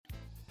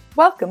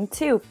Welcome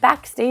to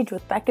Backstage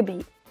with Becca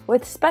B,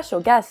 with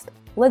special guest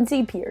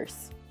Lindsay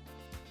Pearce.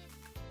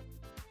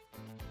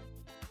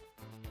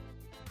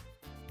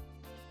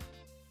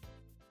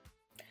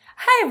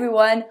 Hi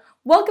everyone,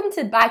 welcome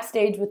to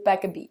Backstage with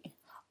Becca B.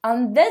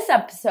 On this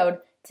episode,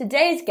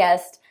 today's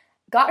guest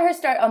got her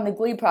start on the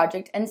Glee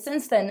project and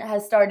since then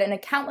has starred in a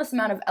countless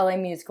amount of LA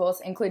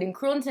musicals, including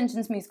Cruel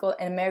Intentions musical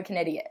and American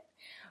Idiot.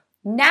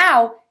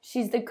 Now,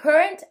 she's the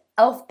current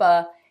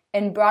Elphaba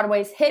in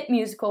Broadway's hit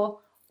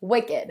musical,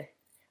 Wicked.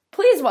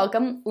 Please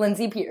welcome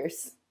Lindsay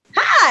Pearce.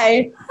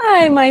 Hi.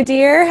 Hi, my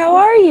dear. How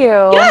are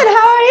you? Good.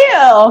 How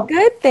are you?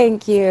 Good,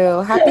 thank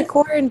you. Happy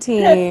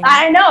quarantine.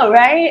 I know,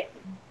 right?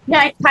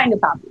 Yeah, kind of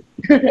happy.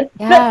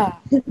 Yeah.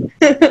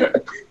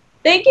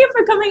 Thank you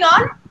for coming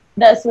on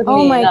this with me.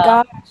 Oh my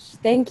gosh.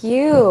 Thank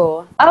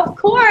you. Of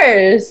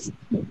course.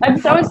 I'm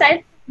so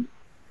excited.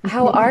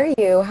 How are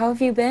you? How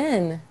have you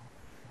been?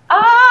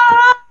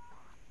 I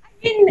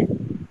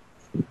mean,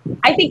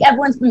 I think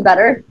everyone's been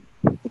better.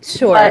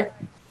 Sure. But,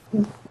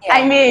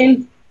 I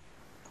mean,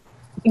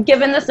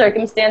 given the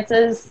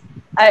circumstances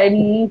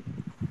I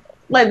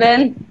live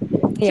in,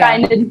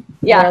 trying to,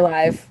 We're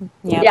alive.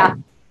 Yep. Yeah.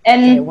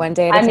 And okay, one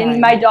day at a time.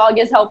 My dog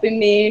is helping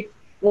me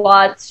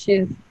lots.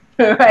 She's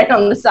right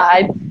on the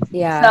side.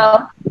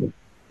 Yeah. So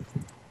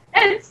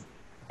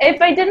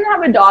if I didn't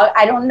have a dog,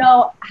 I don't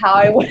know how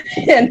I would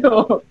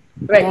handle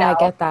right now. Yeah, I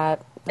get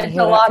that. It's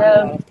a lot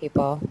of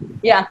people.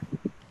 Yeah.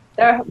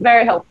 They're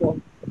very helpful.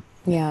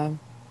 Yeah.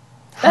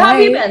 So how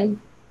have you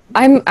been?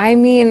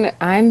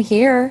 I'm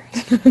here.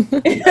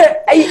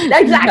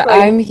 Exactly.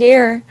 I'm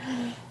here.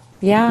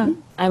 Yeah,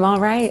 I'm all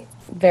right.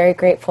 Very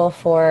grateful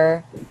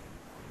for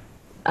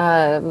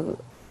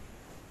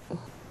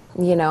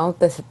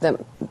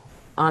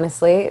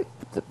honestly,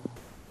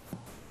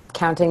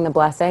 counting the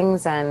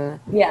blessings and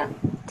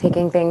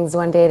taking things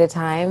one day at a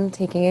time,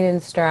 taking it in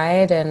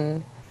stride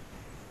and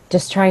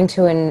just trying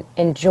to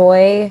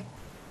enjoy.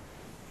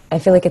 I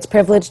feel like it's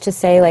privileged to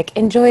say, like,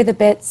 enjoy the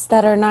bits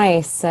that are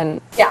nice.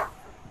 And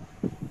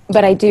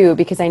but I do,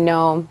 because I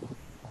know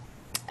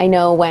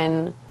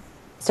when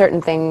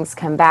certain things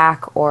come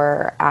back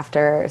or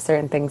after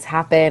certain things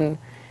happen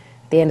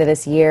at the end of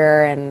this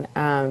year, and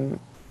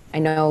I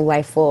know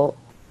life will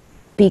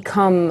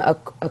become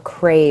a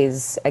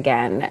craze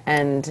again.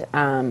 And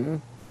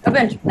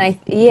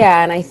eventually.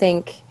 And I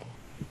think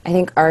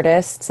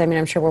artists, I mean,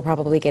 I'm sure we'll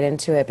probably get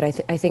into it, but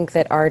I think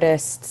that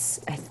artists,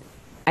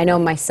 I know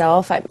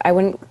myself, I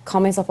wouldn't call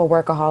myself a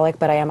workaholic,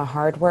 but I am a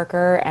hard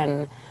worker,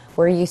 and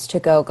we're used to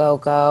go, go,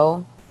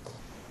 go.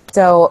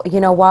 So,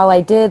 while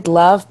I did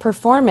love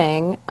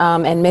performing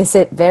and miss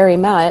it very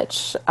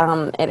much,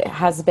 it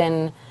has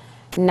been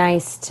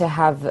nice to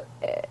have,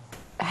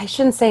 I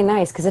shouldn't say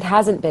nice, because it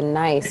hasn't been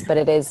nice, but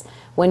it is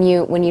when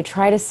you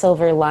try to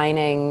silver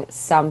lining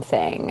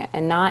something,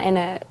 and not in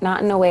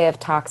a way of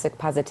toxic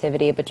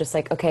positivity, but just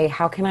like, okay,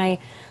 how can I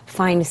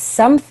find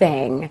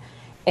something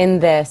in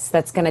this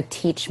that's going to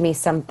teach me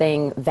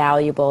something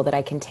valuable that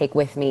I can take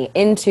with me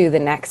into the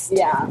next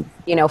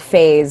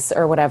phase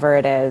or whatever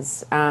it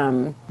is,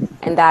 and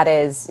that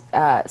is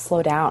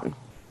slow down.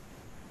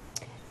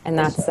 And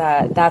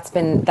that's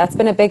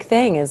been a big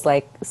thing, is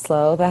like,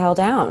 slow the hell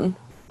down.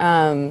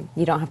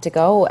 You don't have to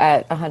go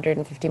at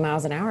 150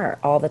 miles an hour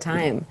all the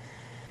time.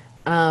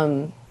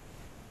 And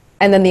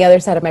then the other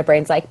side of my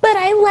brain's like, but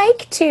I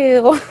like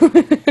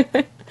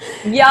to.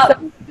 Yeah.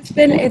 So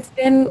it's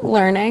been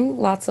learning,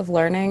 lots of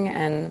learning,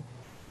 and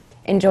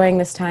enjoying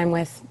this time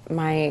with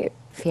my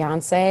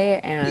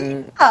fiance,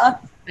 and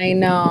I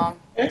know,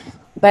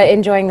 but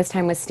enjoying this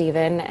time with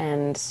Steven,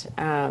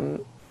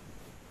 and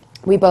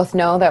we both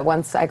know that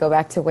once I go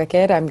back to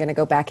Wicked, I'm going to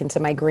go back into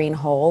my green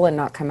hole and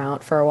not come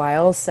out for a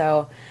while.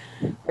 So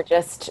we're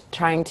just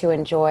trying to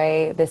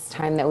enjoy this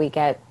time that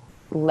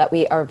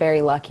we are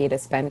very lucky to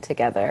spend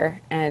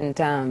together,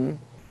 and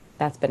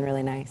that's been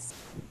really nice.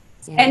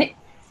 Yeah.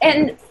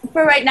 And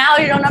for right now,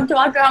 you don't have to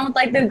walk around with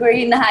like the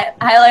green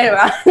highlight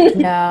around.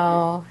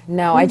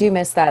 No, I do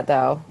miss that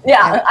though.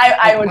 Yeah,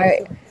 I would.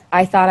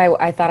 I thought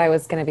I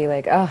was gonna be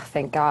like, oh,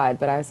 thank God,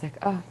 but I was like,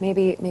 oh,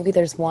 maybe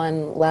there's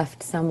one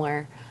left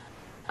somewhere.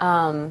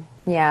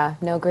 Yeah,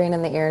 no green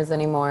in the ears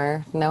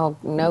anymore. No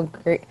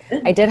green.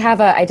 I did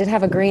have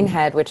a green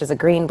head, which is a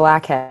green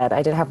blackhead.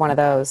 I did have one of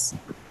those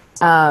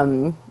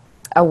a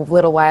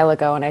little while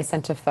ago, and I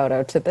sent a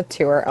photo to the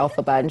tour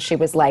Elphaba, and she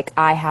was like,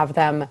 I have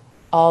them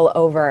all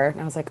over. And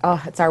I was like,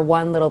 oh, it's our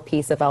one little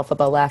piece of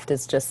Elphaba left,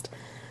 is just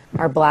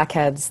our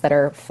blackheads that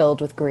are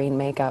filled with green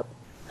makeup.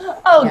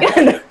 Oh,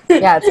 good.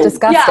 Yeah, it's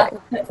disgusting.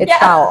 Yeah. It's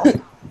foul.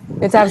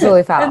 It's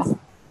absolutely foul.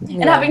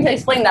 And having to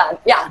explain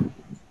that,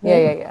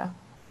 Yeah.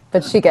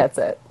 But she gets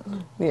it.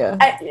 Yeah.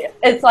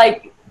 It's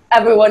like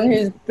everyone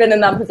who's been in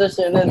that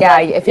position. Yeah,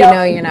 like, if you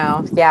know, you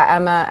know. Yeah,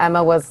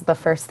 Emma was the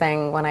first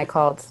thing when I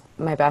called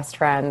my best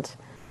friend.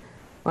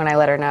 When I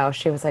let her know,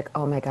 she was like,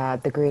 oh my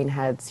God, the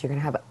greenheads. You're going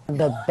to have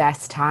the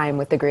best time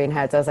with the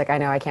greenheads. I was like, I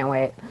know, I can't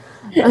wait.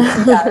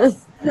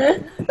 Yes.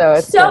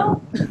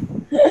 So,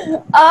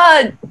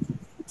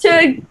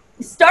 to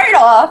start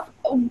off,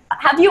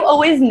 have you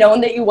always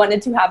known that you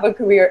wanted to have a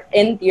career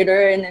in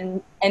theater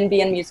and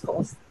be in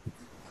musicals?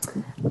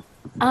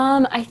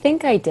 I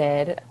think I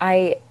did.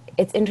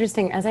 It's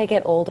interesting as I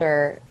get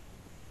older,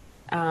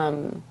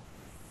 um,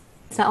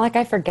 it's not like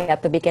I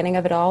forget the beginning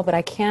of it all, but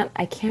I can't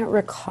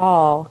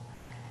recall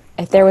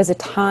if there was a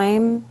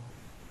time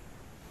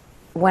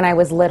when I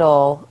was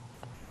little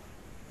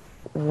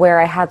where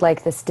I had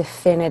like this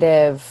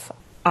definitive,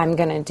 I'm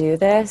gonna do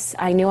this.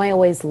 I knew I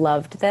always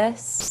loved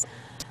this.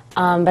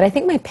 But I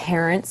think my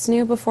parents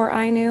knew before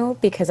I knew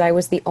because I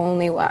was the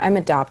only, I'm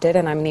adopted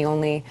and I'm the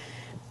only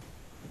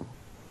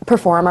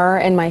performer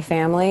in my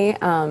family.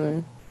 My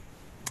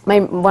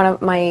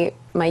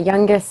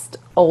youngest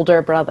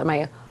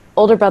my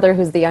older brother,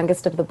 who's the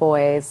youngest of the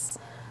boys,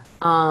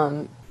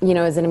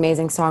 is an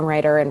amazing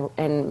songwriter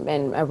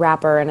and a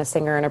rapper and a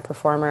singer and a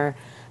performer.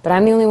 But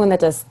I'm the only one that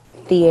does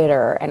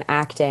theater and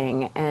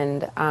acting.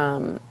 And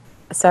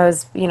so I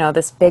was,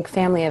 this big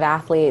family of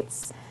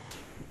athletes,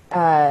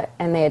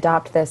 and they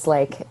adopt this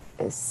like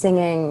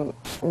singing,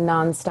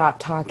 nonstop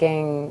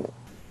talking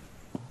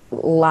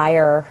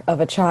liar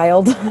of a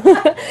child.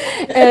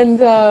 And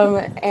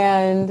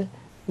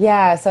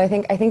yeah, so I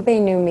think they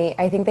knew me.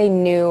 I think they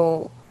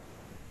knew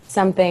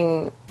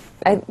something.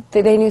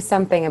 They knew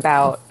something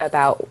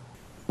about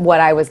what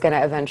I was going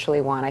to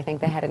eventually want. I think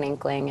they had an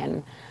inkling,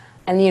 and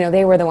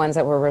they were the ones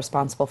that were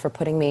responsible for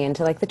putting me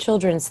into like the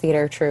children's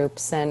theater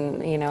troops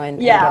and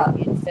Yeah.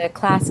 getting me into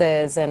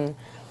classes and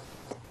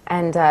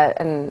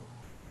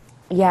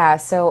yeah.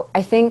 So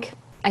I think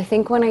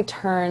when I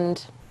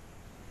turned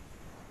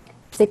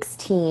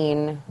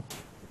 16,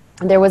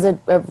 there was a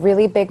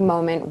really big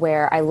moment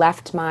where I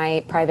left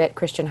my private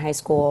Christian high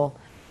school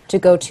to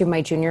go to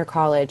my junior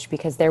college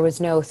because there was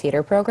no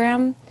theater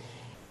program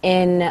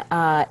in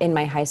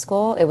my high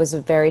school. It was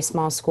a very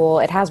small school.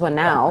 It has one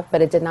now,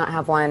 but it did not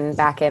have one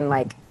back in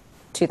like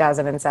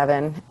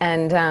 2007.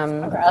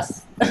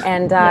 Congrats.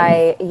 And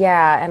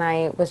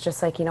I was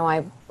just like,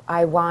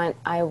 I want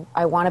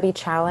to be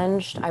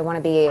challenged. I want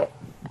to be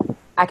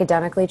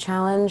academically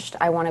challenged.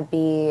 I want to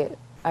be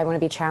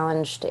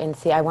challenged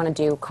I want to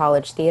do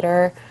college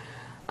theater.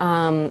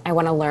 I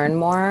want to learn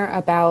more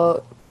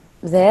about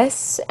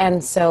this.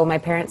 And so my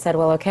parents said,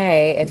 well,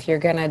 okay, if you're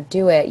going to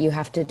do it, you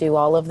have to do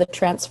all of the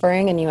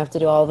transferring and you have to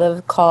do all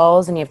the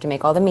calls and you have to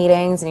make all the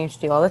meetings and you have to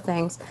do all the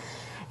things.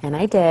 And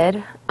I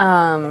did.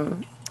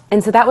 And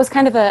so that was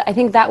kind of I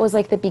think that was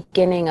like the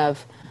beginning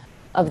of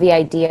the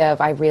idea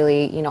of I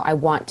really, I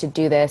want to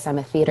do this. I'm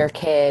a theater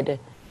kid.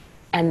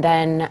 And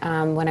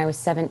then when I was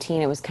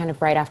 17, it was kind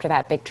of right after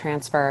that big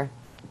transfer.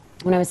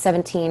 When I was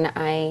 17,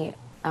 I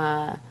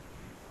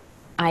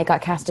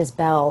got cast as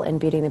Belle in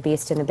Beauty and the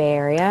Beast in the Bay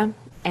Area.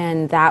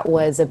 And that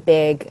was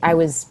I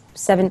was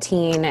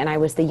 17 and I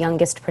was the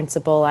youngest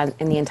principal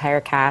in the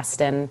entire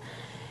cast. And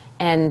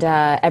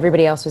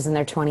everybody else was in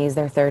their 20s,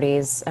 their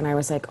 30s. And I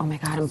was like, oh my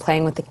God, I'm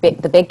playing with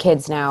the big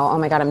kids now. Oh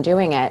my God, I'm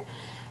doing it.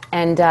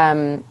 And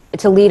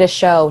to lead a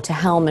show, to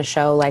helm a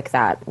show like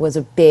that was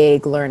a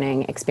big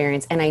learning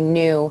experience. And I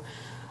knew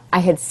I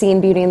had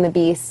seen Beauty and the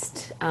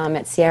Beast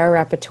at Sierra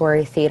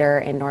Repertory Theater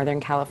in Northern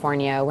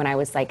California when I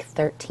was like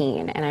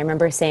 13. And I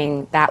remember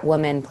seeing that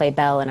woman play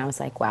Belle, and I was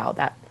like, wow,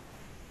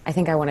 I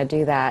think I want to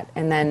do that.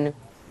 And then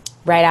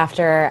right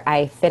after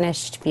I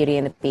finished Beauty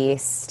and the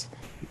Beast,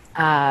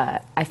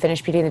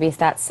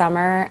 that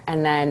summer,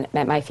 and then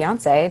met my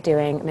fiance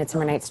doing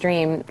Midsummer Night's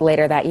Dream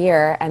later that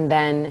year. And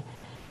then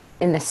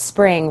in the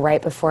spring,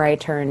 right before I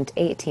turned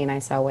 18, I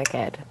saw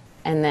Wicked.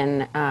 And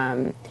then,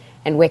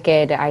 and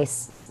Wicked,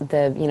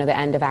 the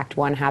end of Act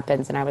 1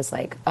 happens, and I was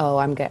like, oh,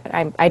 I'm good.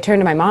 I turned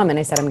to my mom and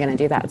I said, I'm going to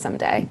do that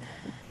someday.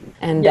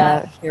 And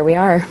here we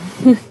are.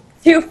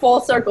 Two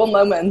full circle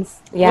moments.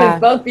 Yeah.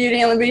 With both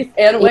Beauty and the Beast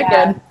and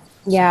Wicked.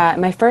 Yeah.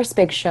 My first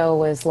big show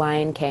was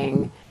Lion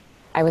King.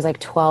 I was like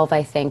 12,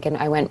 I think, and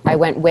I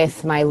went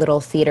with my little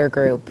theater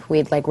group.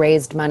 We'd like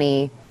raised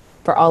money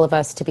for all of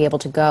us to be able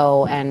to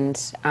go, and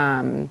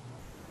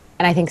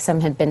I think some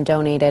had been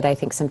donated. I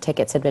think some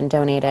tickets had been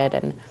donated,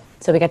 and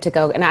so we got to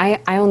go. And I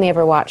only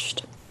ever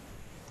watched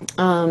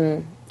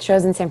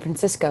shows in San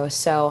Francisco,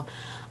 so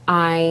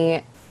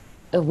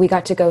we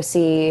got to go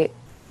see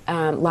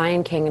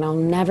Lion King, and I'll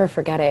never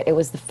forget it. It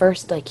was the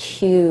first like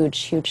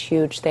huge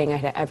thing I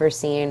had ever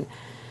seen.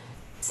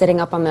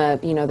 Sitting up on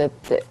the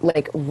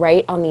like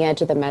right on the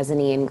edge of the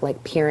mezzanine,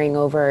 like peering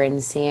over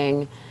and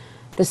seeing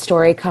the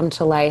story come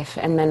to life.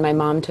 And then my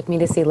mom took me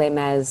to see Les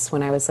Mis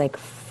when I was like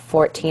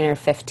 14 or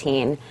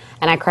 15,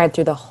 and I cried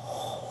through the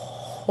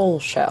whole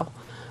show.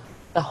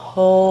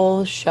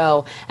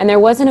 And there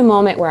wasn't a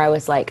moment where I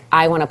was like,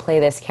 I want to play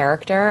this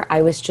character.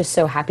 I was just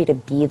so happy to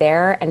be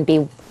there and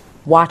be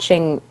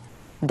watching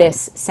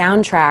this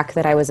soundtrack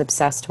that I was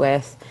obsessed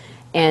with.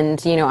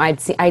 And, I'd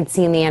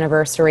seen the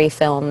anniversary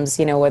films,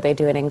 where they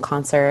do it in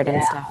concert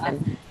and stuff.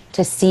 And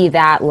to see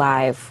that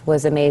live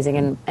was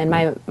amazing. And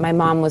my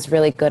mom was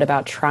really good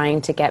about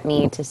trying to get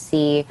me to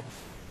see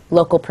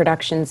local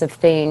productions of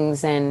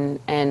things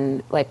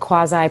and like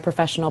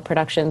quasi-professional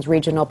productions,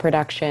 regional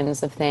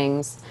productions of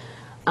things.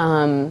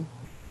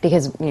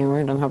 because we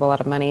don't have a lot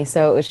of money.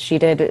 So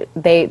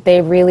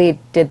they really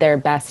did their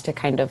best to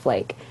kind of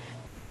like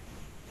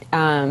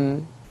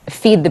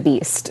feed the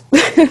beast.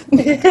 Feed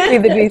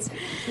the beast.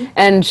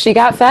 And she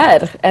got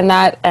fed, and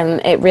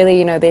it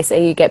really, they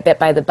say you get bit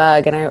by the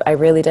bug, and I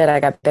really did. I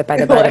got bit by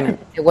the bug, and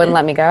it wouldn't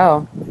let me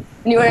go.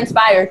 And you were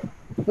inspired.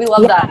 We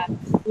love that.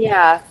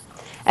 Yeah.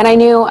 And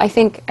I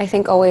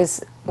think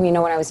always, when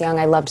I was young,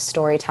 I loved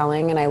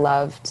storytelling, and I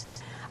loved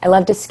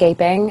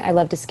escaping. I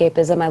loved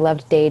escapism. I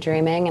loved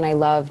daydreaming, and I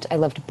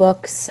loved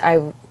books.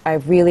 I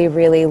really,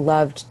 really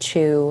loved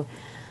to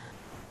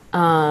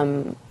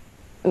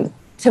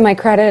my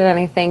credit, and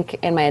I think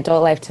in my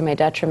adult life, to my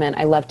detriment,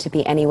 I love to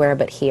be anywhere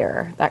but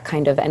here. That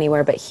kind of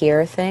anywhere but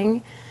here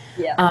thing.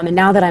 Yeah. And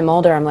now that I'm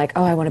older, I'm like,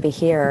 oh, I want to be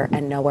here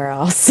and nowhere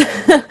else.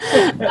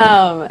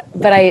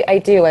 But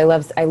I do. I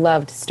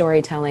loved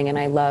storytelling, and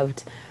I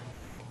loved,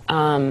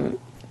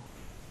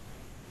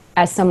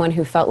 as someone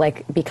who felt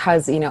like,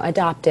 because,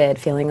 adopted,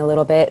 feeling a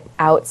little bit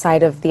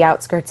outside of the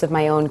outskirts of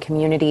my own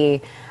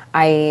community,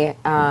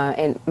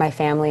 and my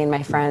family and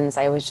my friends,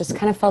 I always just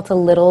kind of felt a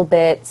little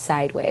bit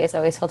sideways. I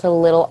always felt a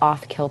little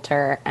off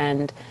kilter,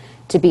 and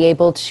to be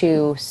able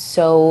to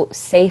so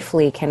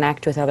safely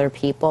connect with other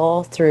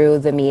people through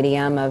the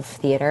medium of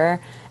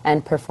theater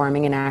and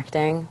performing and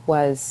acting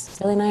was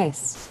really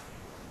nice.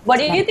 What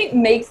do you think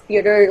makes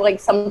theater like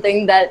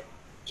something that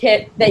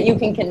you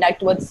can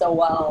connect with so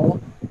well?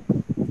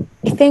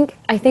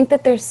 I think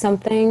that there's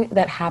something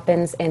that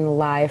happens in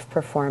live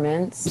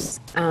performance,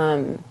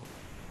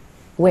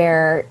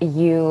 where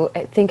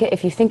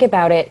if you think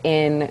about it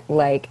in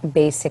like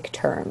basic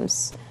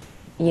terms,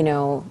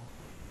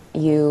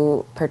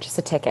 you purchase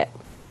a ticket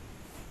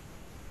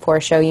for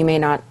a show you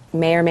may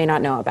or may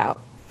not know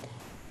about.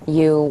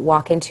 You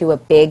walk into a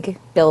big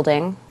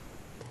building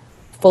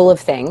full of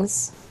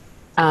things,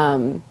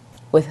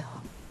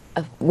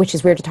 which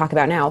is weird to talk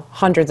about now,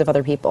 hundreds of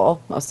other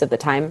people most of the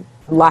time,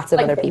 lots of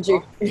other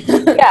people.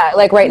 Yeah,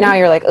 like right now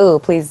you're like, oh,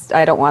 please,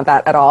 I don't want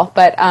that at all.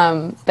 But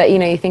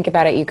you think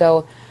about it, you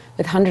go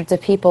with hundreds of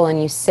people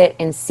and you sit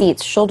in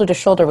seats shoulder to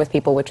shoulder with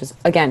people, which is,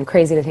 again,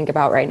 crazy to think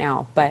about right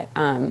now, but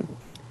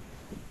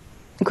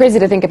crazy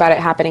to think about it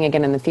happening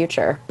again in the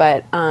future.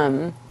 But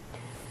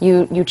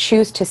you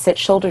choose to sit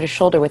shoulder to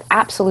shoulder with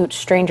absolute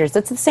strangers.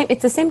 It's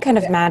the same kind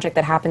of magic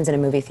that happens in a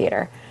movie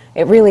theater.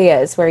 It really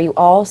is, where you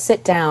all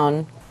sit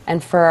down,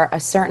 and for a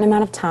certain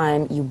amount of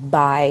time you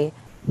buy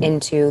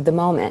into the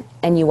moment,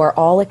 and you are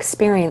all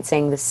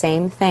experiencing the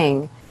same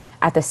thing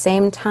at the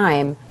same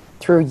time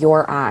through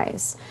your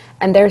eyes.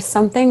 And there's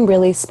something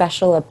really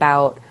special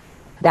about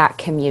that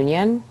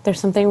communion. There's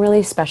something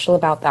really special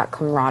about that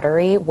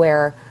camaraderie,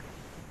 where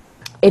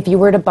if you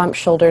were to bump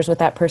shoulders with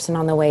that person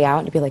on the way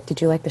out, you'd be like,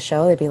 did you like the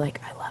show? They'd be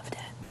like, I loved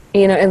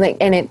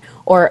it.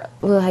 Or,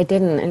 well, I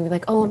didn't. And you'd be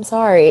like, oh, I'm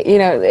sorry.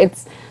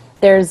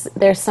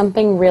 There's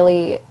something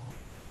really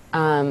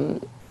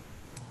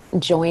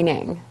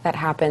joining that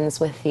happens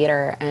with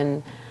theater,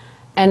 and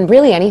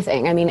really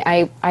anything. I mean,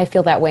 I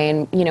feel that way.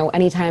 And,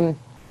 anytime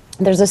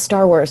there's a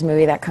Star Wars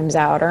movie that comes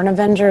out, or an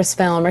Avengers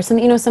film, or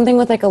something, something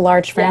with like a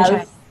large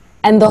franchise,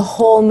 and the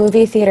whole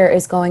movie theater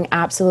is going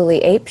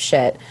absolutely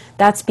apeshit,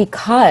 that's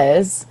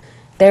because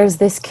there's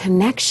this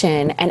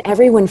connection, and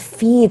everyone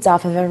feeds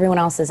off of everyone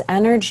else's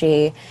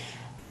energy.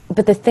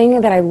 But the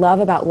thing that I love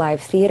about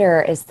live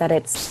theater is that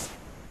it's,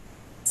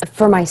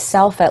 for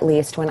myself at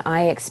least, when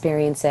I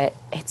experience it,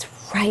 it's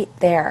right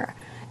there.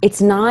 It's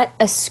not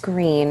a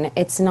screen.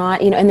 It's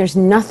not, and there's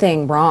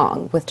nothing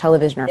wrong with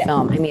television or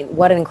film. I mean,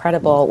 what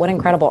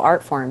incredible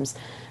art forms.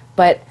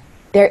 But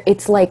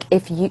it's like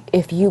if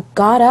you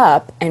got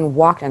up and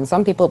walked, and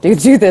some people do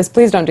this.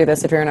 Please don't do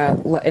this if you're in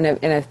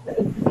a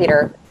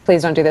theater.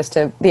 Please don't do this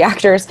to the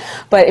actors.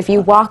 But if you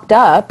walked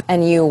up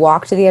and you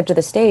walked to the edge of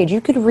the stage,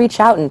 you could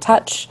reach out and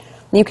touch.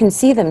 You can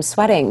see them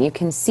sweating. You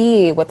can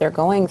see what they're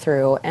going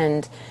through,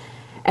 and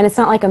it's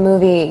not like a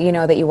movie,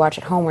 that you watch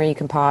at home where you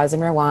can pause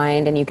and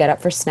rewind, and you get up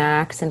for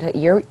snacks, and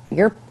you're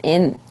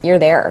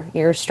there,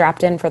 you're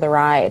strapped in for the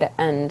ride,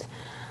 and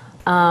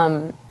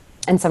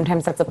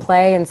sometimes that's a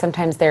play, and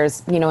sometimes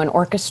there's an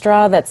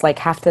orchestra that's like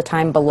half the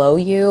time below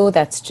you.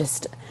 That's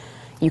just,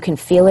 you can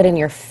feel it in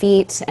your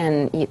feet,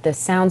 and the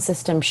sound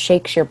system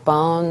shakes your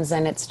bones,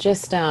 and it's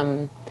just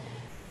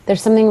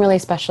there's something really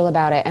special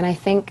about it. And I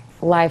think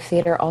live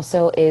theater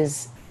also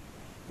is,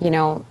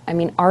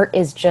 art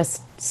is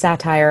just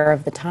satire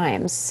of the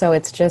times. So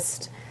it's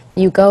just,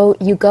 you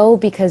go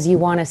because you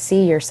want to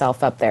see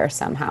yourself up there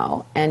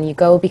somehow, and you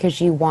go because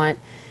you want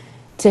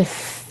to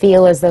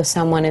feel as though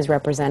someone is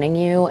representing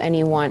you, and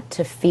you want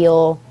to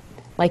feel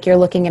like you're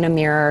looking in a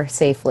mirror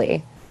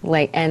safely.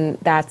 And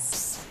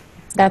that's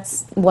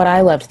what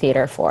I loved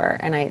theater for,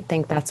 and I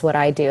think that's what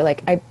I do.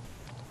 Like, I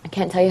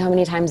can't tell you how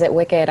many times at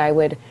Wicked I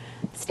would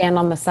stand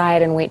on the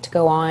side and wait to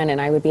go on,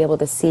 and I would be able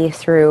to see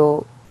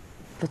through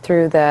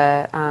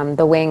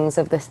the wings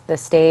of the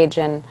stage,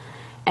 and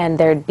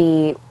there'd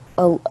be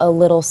a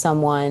little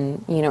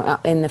someone,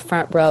 in the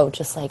front row,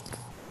 just like,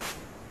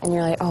 and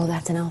you're like, oh,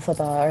 that's an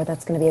Elphaba, or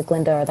that's going to be a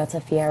Glinda, or that's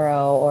a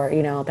Fiero, or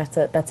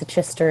that's a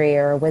Chistery,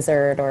 or a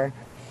Wizard, or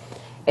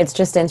it's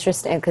just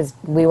interesting because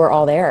we were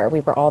all there.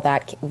 We were all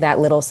that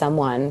little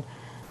someone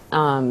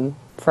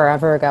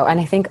forever ago, and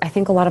I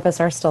think a lot of us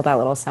are still that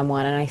little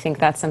someone, and I think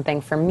that's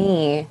something for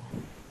me.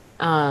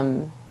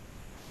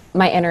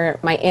 My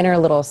inner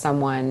little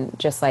someone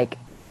just like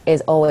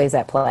is always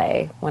at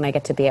play when I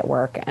get to be at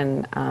work,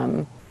 and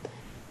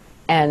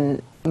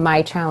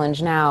my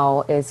challenge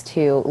now is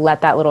to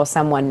let that little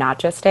someone not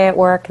just stay at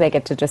work; they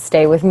get to just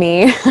stay with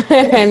me,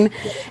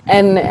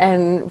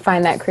 and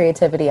find that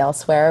creativity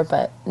elsewhere.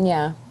 But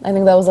yeah, I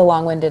think that was a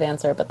long-winded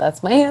answer, but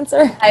that's my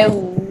answer. I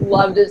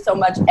loved it so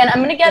much. And I'm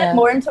going to get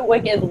more into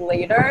Wicked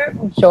later.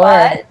 Sure.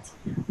 But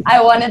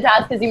I wanted to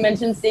ask, because you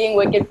mentioned seeing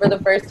Wicked for the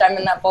first time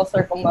in that full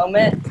circle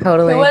moment.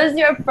 Totally. Who was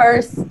your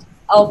first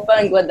Alpha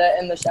and Glinda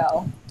in the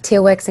show?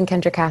 Tia Wicks and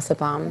Kendra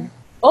Casabom.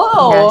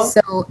 Oh.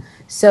 Yeah,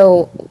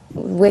 so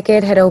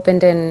Wicked had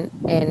opened in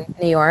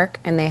New York,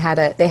 and they had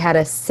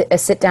a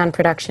sit down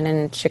production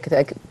in Chicago,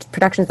 like,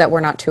 productions that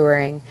were not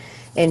touring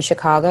in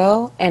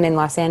Chicago and in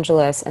Los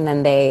Angeles, and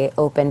then they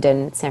opened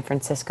in San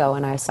Francisco,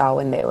 and I saw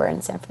when they were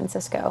in San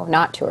Francisco,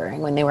 not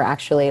touring, when they were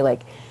actually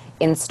like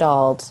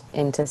installed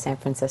into San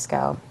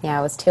Francisco. Yeah,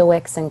 it was Tia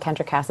Wicks and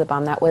Kendra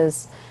Casabom.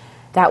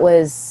 That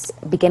was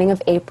beginning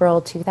of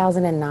April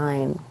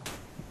 2009.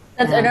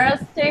 That's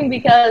interesting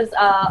because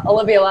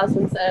Olivia last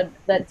week said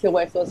that Tia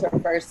Wicks was her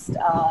first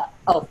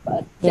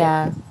Alpha.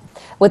 Yeah.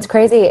 What's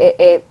crazy,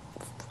 it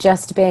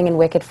just being in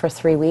Wicked for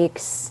 3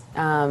 weeks,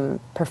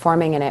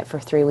 performing in it for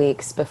 3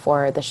 weeks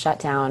before the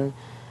shutdown,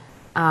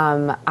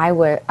 I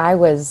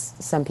was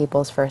some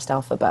people's first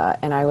alphabet,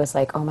 and I was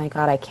like, oh my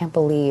God, I can't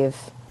believe.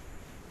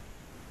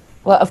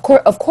 Well, of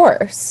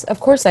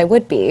course I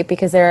would be,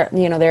 because they're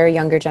a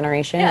younger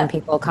generation, and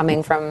people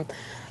coming from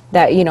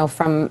that,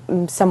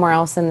 from somewhere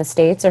else in the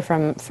States or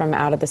from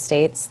out of the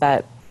States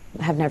that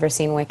have never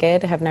seen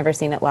Wicked, have never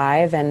seen it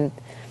live. And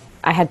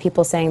I had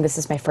people saying, this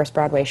is my first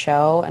Broadway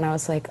show. And I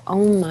was like,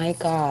 oh my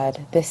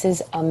God, this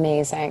is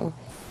amazing.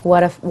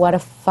 What a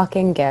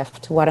fucking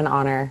gift. What an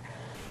honor.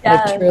 Yeah.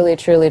 Like, truly,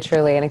 truly,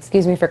 truly. And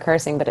excuse me for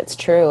cursing, but it's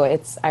true.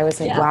 I was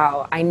like,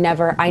 wow, I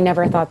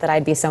never thought that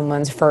I'd be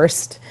someone's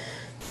first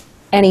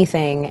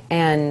anything.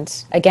 And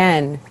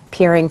again,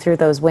 peering through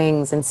those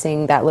wings and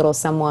seeing that little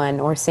someone,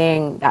 or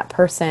seeing that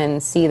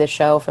person see the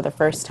show for the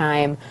first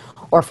time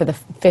or for the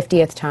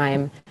 50th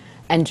time,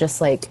 and just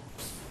like,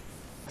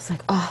 it's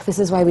like, oh, this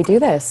is why we do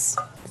this.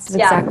 This is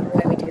exactly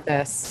why we do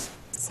this.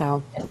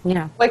 So,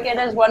 yeah. Wicked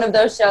is one of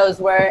those shows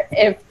where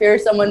if you're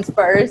someone's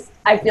first,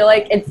 I feel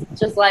like it's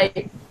just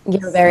like,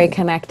 you're very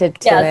connected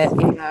to it.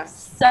 Yeah.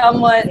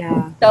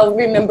 Someone, they'll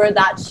remember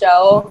that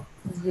show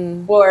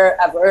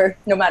forever,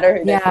 no matter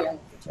who they see in the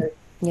future.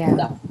 Yeah.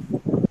 So.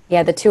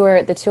 Yeah, the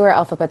tour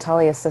Alpha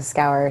Batalia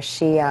Scour,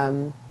 she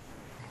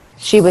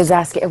was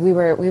asking, we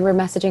were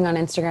messaging on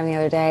Instagram the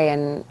other day,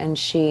 and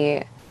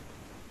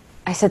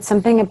I said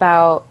something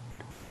about,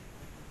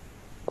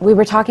 we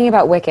were talking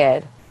about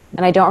Wicked,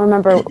 and I don't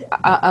remember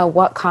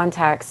what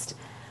context,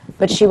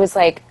 but she was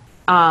like,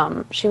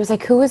 who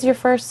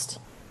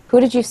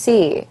did you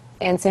see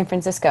in San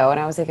Francisco? And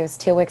I was like, it was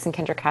Tia Wicks and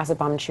Kendra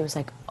Casabom. And she was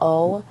like,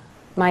 oh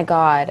my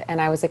God. And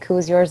I was like, who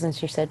was yours? And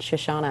she said,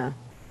 Shoshana.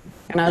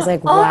 And I was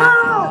like,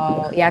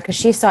 wow. Yeah, because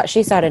she saw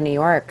it in New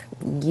York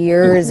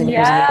years and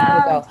years and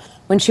years ago.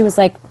 When she was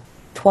like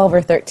 12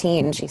 or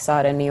 13, she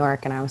saw it in New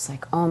York. And I was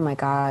like, oh my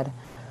God.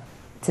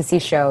 To see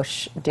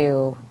Shosh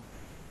do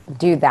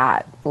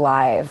that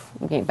live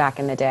back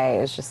in the day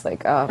is just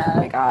like, oh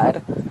my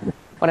God.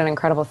 What an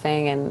incredible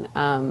thing.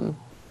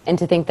 And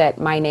to think that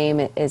my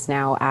name is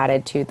now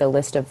added to the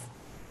list of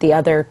the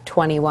other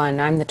 21.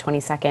 I'm the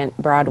 22nd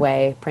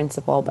Broadway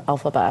principal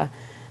Alphaba,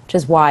 which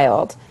is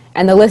wild.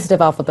 And the list of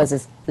Alphabas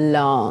is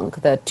long.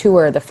 The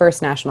tour, the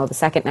first national, the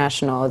second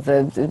national,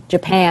 the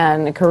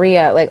Japan,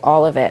 Korea, like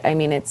all of it. I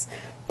mean,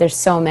 there's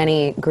so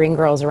many green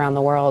girls around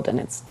the world, and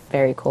it's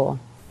very cool.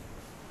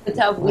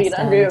 To have lead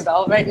under your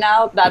belt right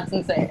now, that's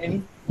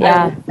insane.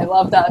 Yeah. I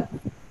love that.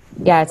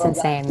 Yeah, it's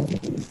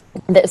insane.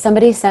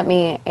 Somebody sent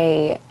me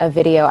a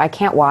video. I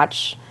can't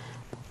watch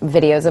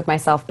videos of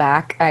myself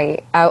back.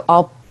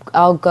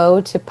 I'll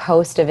go to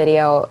post a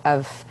video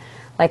of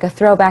like a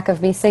throwback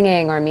of me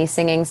singing, or me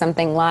singing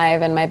something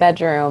live in my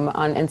bedroom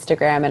on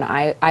Instagram, and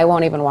I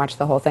won't even watch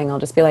the whole thing. I'll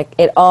just be like,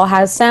 it all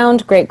has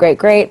sound, great, great,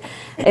 great.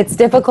 It's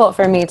difficult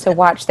for me to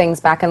watch things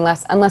back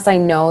unless I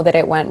know that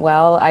it went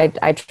well.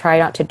 I try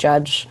not to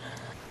judge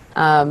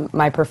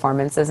my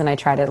performances, and I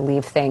try to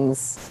leave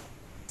things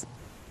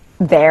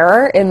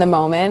there in the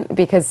moment,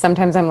 because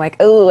sometimes I'm like,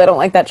 oh, I don't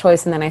like that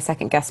choice, and then I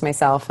second guess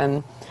myself,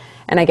 and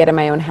I get in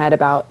my own head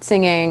about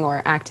singing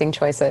or acting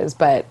choices.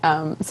 But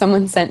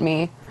someone sent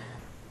me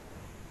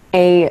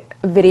a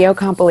video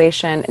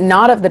compilation,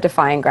 not of the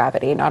Defying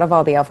Gravity, not of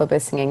all the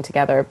Alphabas singing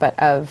together, but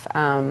of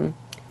oh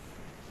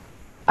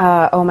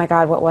my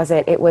God, what was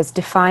it? It was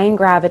Defying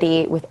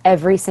Gravity with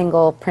every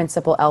single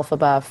principal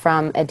Alphaba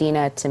from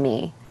Adina to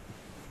me.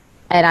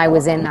 And I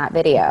was in that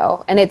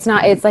video. And it's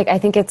like, I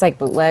think it's like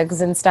bootlegs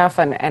and stuff,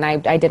 and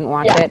I didn't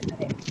watch it.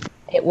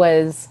 It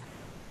was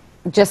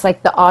just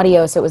like the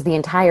audio, so it was the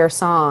entire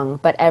song,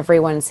 but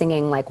everyone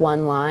singing like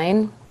one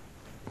line.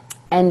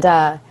 And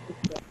I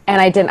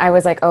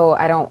was like, oh,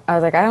 I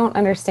was like, I don't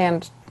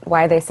understand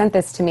why they sent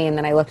this to me. And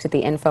then I looked at the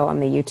info on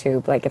the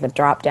YouTube, like at the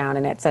drop down,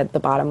 and it said the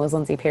bottom was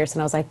Lindsay Pearce.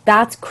 And I was like,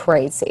 that's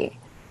crazy.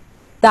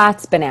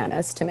 That's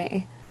bananas to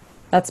me.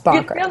 That's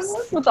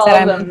bonkers. With all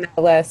That of I'm on them.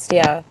 the list,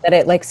 yeah. That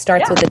it like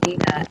starts Yeah. with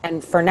Adina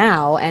and for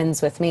now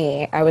ends with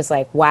me. I was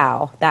like,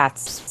 wow,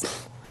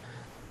 that's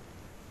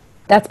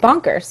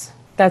bonkers.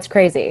 That's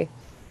crazy.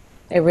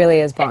 It really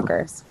is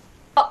bonkers.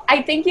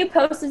 I think you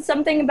posted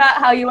something about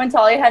how you and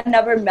Tali had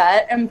never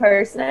met in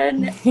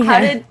person.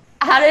 Yeah.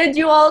 How did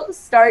you all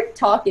start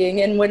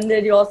talking, and when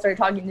did you all start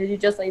talking? Did you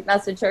just like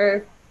message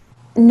her?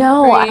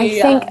 No,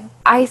 Pre,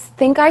 I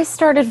think I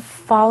started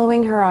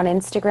following her on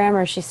Instagram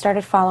or she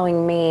started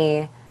following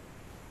me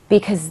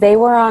because they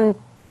were on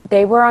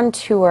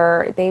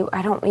tour.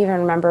 I don't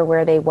even remember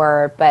where they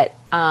were, but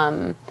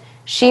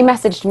she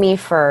messaged me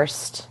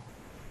first.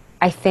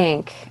 I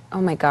think. Oh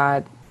my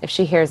God. If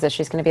she hears this,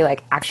 she's going to be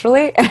like,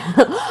 actually,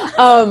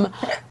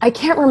 I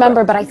can't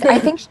remember, but I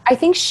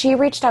think she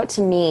reached out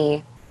to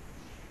me.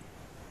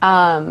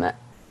 I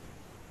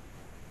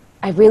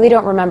really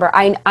don't remember.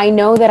 I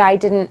know that I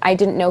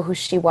didn't know who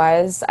she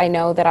was. I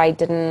know that I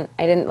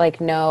didn't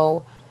like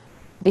know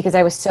because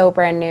I was so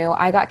brand new.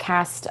 I got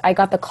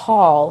the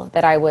call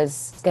that I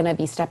was going to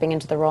be stepping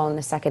into the role on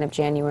the 2nd of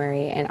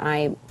January, and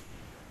I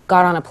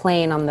got on a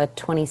plane on the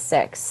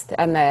 26th,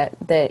 and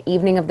the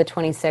evening of the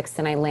 26th,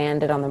 and I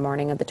landed on the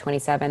morning of the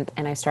 27th,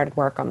 and I started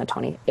work on the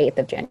 28th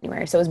of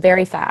January. So it was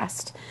very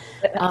fast.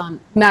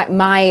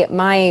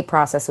 My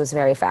process was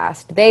very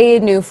fast. They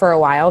knew for a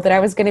while that I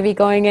was going to be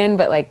going in,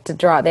 but like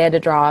they had to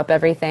draw up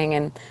everything,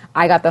 and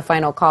I got the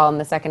final call on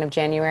the 2nd of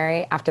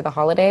January after the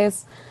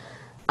holidays.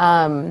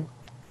 So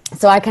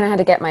I kind of had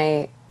to get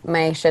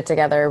my shit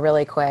together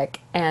really quick,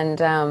 and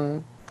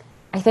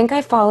I think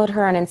I followed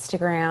her on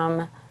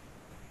Instagram.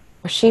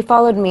 She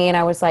followed me, and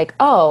I was like,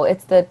 oh,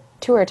 it's the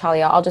tour,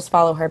 Talia. I'll just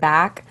follow her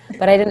back.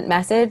 But I didn't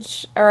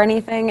message or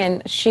anything.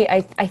 And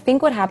I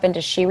think what happened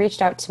is she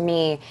reached out to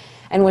me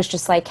and was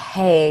just like,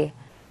 hey,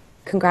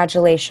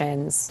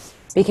 congratulations.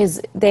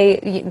 Because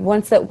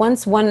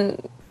once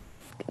one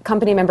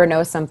company member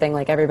knows something,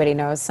 like everybody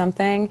knows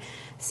something.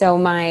 So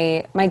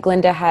my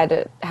Glinda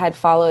had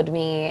followed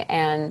me,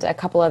 and a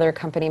couple other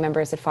company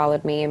members had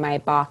followed me, and my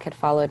Bach had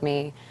followed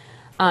me.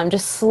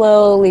 Just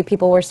slowly,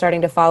 people were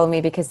starting to follow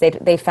me because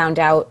they found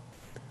out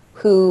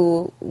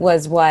who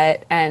was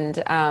what and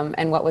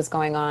what was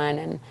going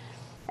on,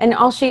 and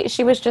all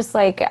she was just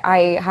like,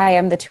 hi,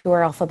 I'm the tour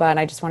Alphaba, and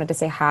I just wanted to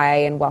say hi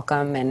and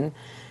welcome, and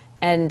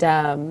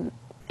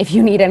if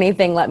you need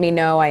anything, let me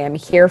know. I am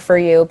here for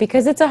you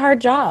because it's a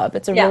hard job.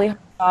 It's a really hard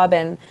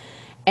job,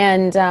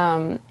 and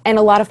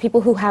a lot of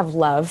people who have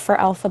love for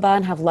Alphaba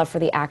and have love for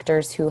the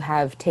actors who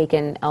have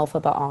taken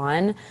Alphaba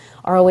on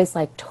are always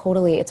like,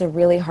 totally, it's a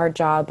really hard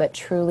job, but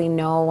truly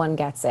no one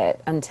gets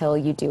it until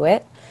you do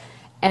it.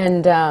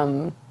 And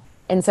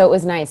so it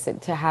was nice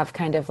to have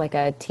kind of like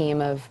a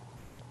team of,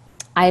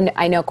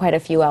 I know quite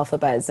a few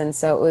Alphabas, and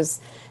so it was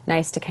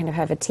nice to kind of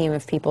have a team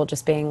of people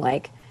just being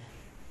like,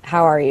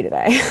 how are you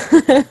today?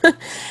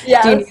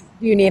 Yes. Do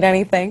you need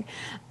anything?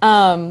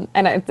 And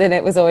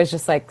it was always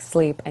just like,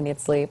 sleep, I need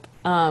sleep.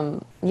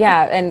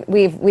 Yeah, and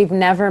we've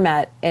never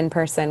met in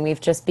person. We've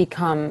just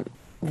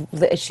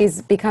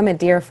she's become a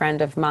dear friend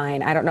of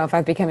mine. I don't know if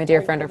I've become a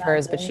dear friend of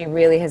hers, but she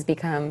really has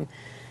become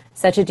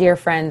such a dear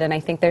friend. And I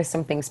think there's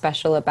something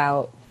special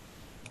about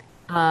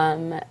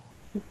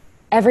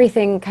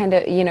everything kind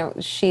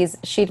of,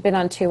 she'd been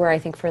on tour, I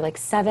think, for like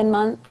 7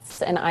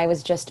 months, and I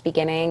was just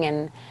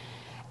beginning,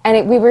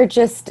 we were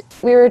just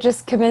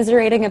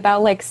commiserating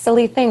about like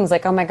silly things,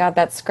 like, oh my God,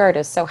 that skirt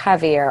is so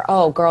heavy, or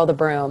oh, girl, the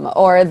broom,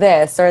 or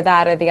this or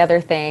that or the other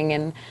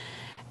thing,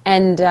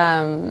 and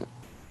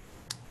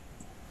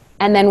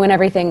then when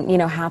everything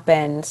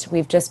happened,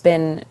 we've just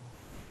been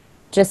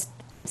just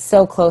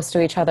so close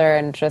to each other,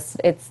 and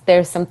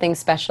there's something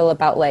special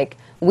about like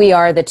we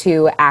are the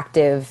two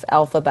active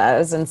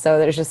Alphabas, and so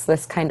there's just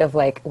this kind of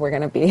like we're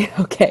gonna be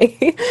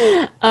okay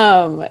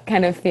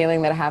kind of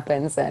feeling that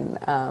happens,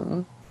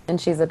 and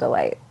she's a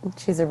delight.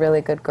 She's a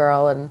really good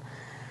girl, and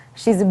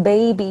she's a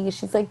baby.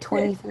 She's like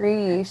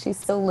 23. She's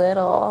so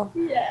little.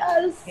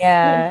 Yes.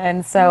 Yeah,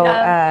 and so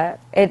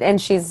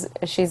and she's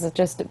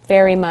just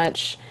very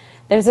much.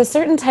 There's a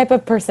certain type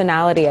of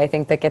personality, I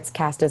think, that gets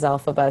cast as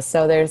Alphaba.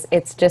 So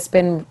it's just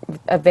been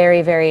a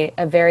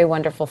very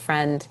wonderful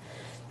friend,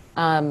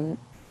 a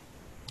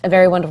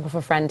very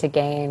wonderful friend to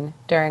gain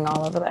during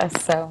all of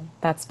this. So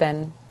that's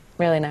been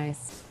really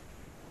nice.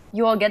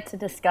 You all get to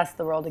discuss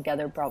the role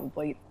together,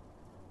 probably.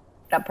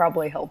 That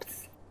probably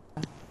helps.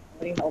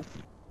 Really helps.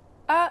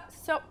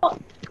 So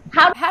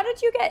how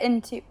did you get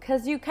into?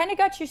 Because you kind of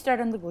got your start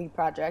on the Glee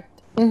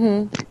project.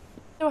 Mm-hmm.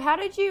 So how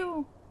did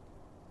you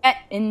get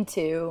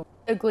into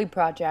the Glee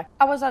project?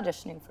 I was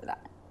auditioning for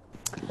that.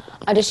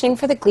 Auditioning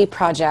for the Glee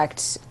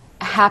project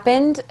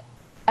happened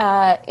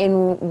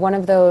in one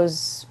of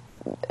those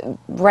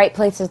right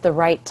places, the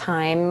right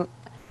time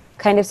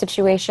kind of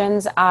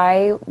situations.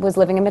 I was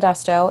living in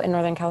Modesto in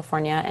Northern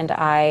California, and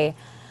I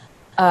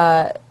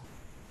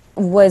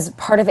was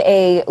part of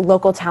a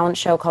local talent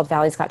show called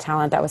Valley's Got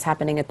Talent that was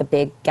happening at the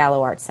big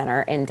Gallo Arts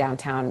Center in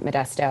downtown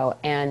Modesto.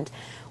 And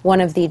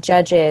one of the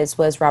judges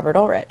was Robert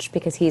Ulrich,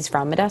 because he's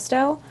from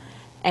Modesto,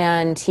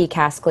 and he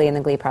cast Glee in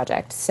the Glee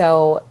Project.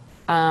 So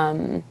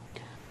I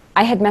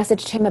had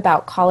messaged him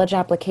about college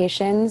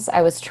applications.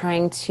 I was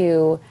trying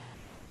to,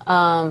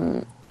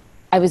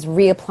 I was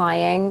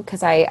reapplying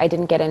because I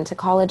didn't get into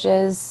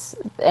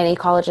any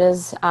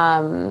colleges,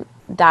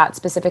 that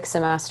specific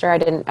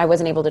semester. I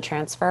wasn't able to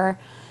transfer.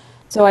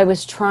 So I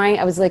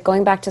was like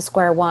going back to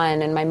square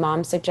one, and my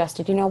mom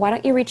suggested, why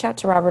don't you reach out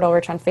to Robert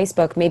Ulrich on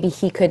Facebook? Maybe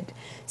he could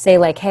say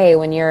like, hey,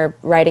 when you're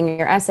writing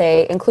your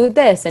essay, include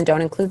this and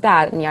don't include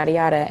that, and yada,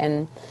 yada.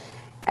 And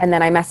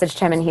then I messaged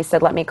him, and he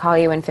said, let me call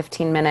you in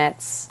 15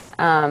 minutes.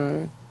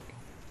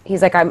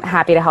 He's like, I'm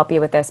happy to help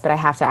you with this, but I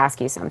have to ask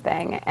you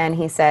something. And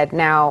he said,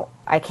 now,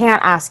 I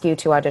can't ask you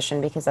to audition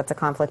because that's a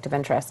conflict of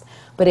interest.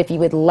 But if you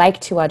would like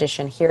to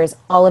audition, here's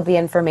all of the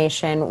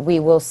information.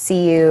 We will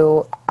see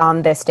you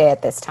on this day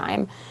at this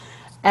time.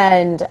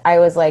 And I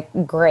was like,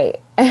 great.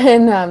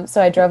 And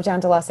so I drove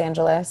down to Los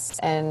Angeles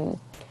and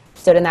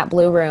stood in that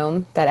blue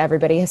room that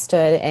everybody has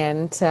stood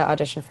in to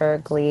audition for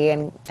Glee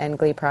and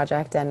Glee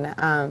Project. And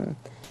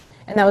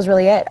that was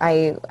really it.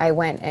 I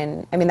went,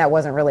 and I mean, that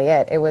wasn't really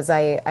it. It was,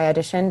 I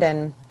auditioned,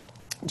 and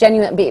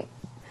genuinely,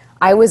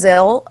 I was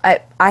ill.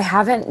 I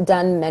haven't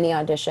done many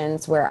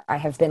auditions where I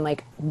have been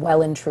like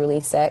well and truly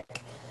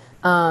sick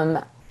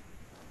when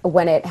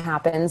it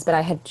happens, but I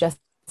had just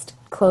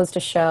closed a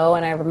show,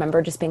 and I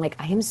remember just being like,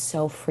 I am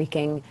so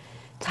freaking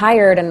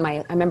tired, and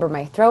I remember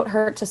my throat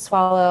hurt to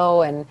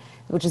swallow, and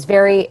which is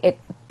very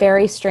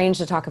strange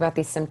to talk about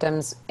these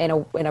symptoms in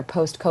a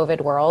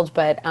post-COVID world,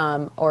 but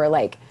or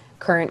like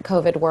current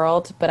COVID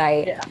world, but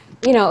it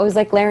was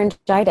like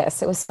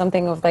laryngitis. It was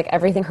something of like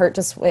everything hurt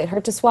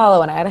to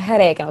swallow, and I had a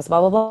headache, and I was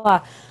blah, blah,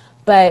 blah.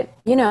 But,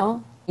 you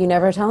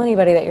never tell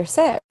anybody that you're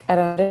sick at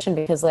an audition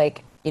because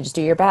like you just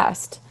do your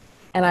best.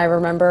 And I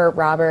remember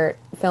Robert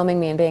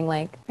filming me and being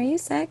like, are you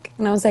sick?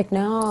 And I was like,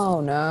 no,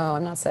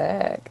 I'm not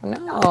sick.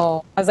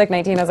 No. I was like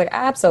 19. I was like,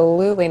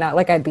 absolutely not.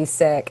 Like I'd be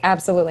sick.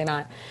 Absolutely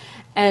not.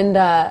 And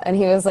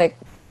he was like,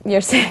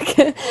 you're sick.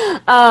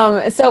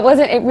 So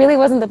it really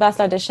wasn't the best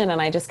audition,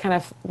 and I just kind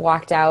of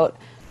walked out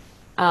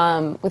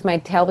with my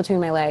tail between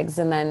my legs,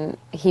 and then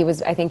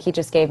I think he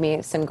just gave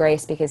me some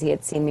grace because he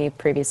had seen me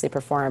previously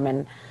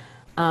perform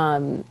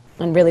and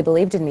really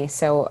believed in me.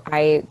 So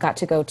I got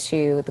to go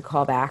to the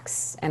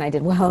callbacks, and I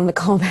did well in the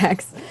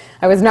callbacks.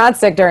 I was not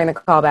sick during the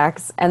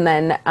callbacks, and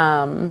then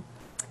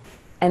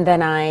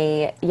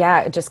I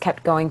just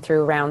kept going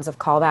through rounds of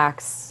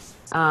callbacks,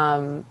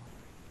 and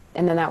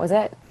then that was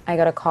it. I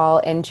got a call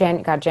in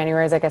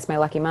January is, I guess, my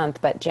lucky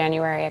month, but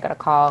January I got a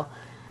call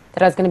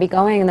that I was going to be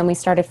going, and then we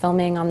started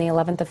filming on the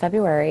 11th of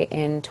February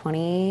in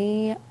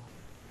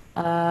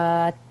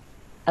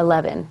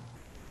 2011.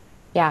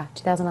 Yeah,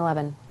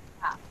 2011.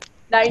 Wow.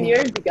 9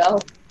 years ago.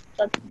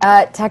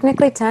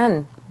 Technically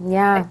 10.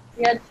 Yeah.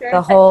 Yeah, sure.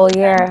 The whole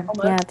year.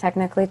 Yeah,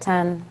 technically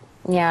 10.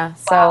 Yeah.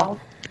 So, wow.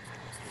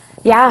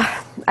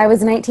 Yeah, I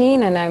was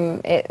 19,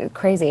 and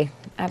crazy,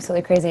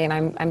 absolutely crazy, and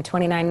I'm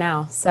 29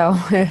 now. So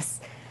it's,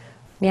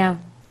 yeah,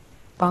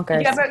 bonkers.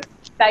 Did you ever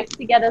expect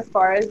to get as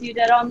far as you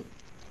did on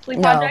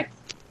Glee Project?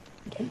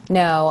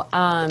 No.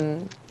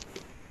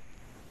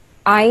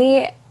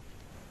 I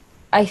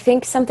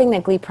think something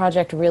that Glee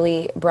Project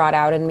really brought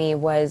out in me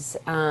was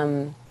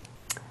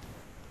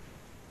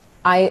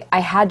I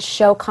had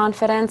show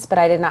confidence, but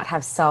I did not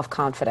have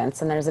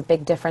self-confidence. And there's a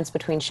big difference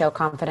between show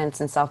confidence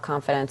and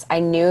self-confidence.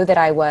 I knew that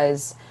I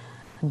was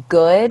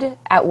good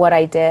at what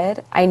I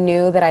did. I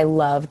knew that I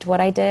loved what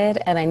I did,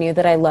 and I knew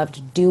that I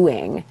loved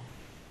doing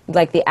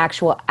like the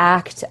actual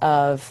act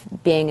of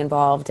being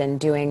involved and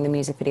doing the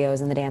music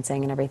videos and the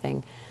dancing and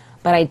everything.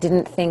 But I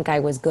didn't think I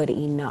was good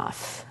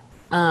enough,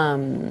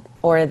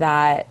 or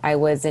that I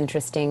was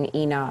interesting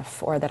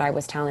enough, or that I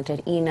was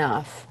talented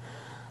enough.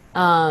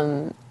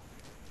 And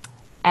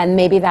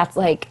maybe that's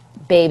like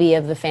baby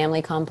of the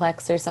family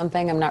complex or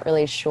something. I'm not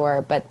really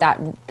sure, but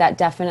that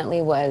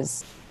definitely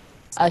was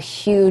a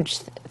huge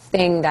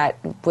thing that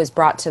was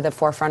brought to the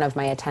forefront of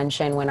my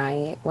attention when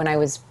I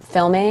was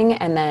filming,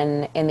 and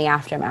then in the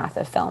aftermath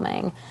of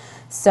filming.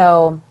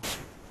 So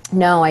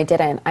no, I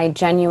didn't. I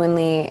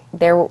genuinely,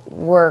 there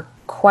were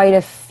quite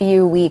a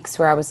few weeks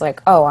where I was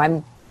like, oh,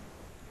 I'm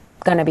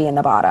gonna be in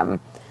the bottom,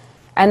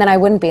 and then I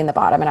wouldn't be in the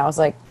bottom, and I was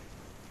like,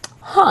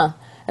 huh.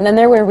 And then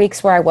there were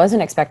weeks where I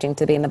wasn't expecting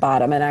to be in the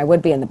bottom, and I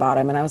would be in the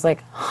bottom, and I was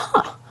like,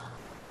 huh,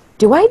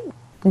 do I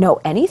know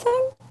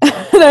anything?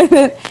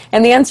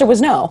 And the answer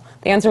was no.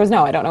 The answer was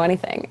no, I don't know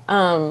anything.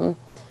 And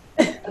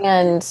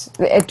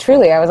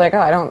truly, I was like, oh,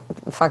 I don't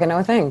fucking know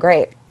a thing.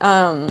 Great.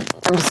 I'm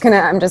just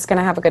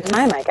gonna have a good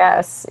time, I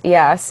guess.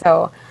 Yeah.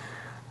 So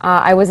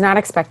I was not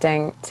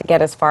expecting to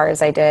get as far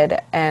as I did,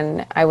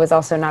 and I was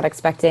also not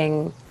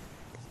expecting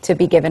to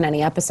be given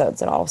any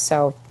episodes at all.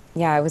 So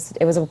yeah,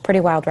 it was a pretty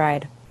wild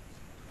ride.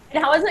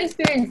 And how was the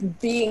experience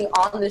being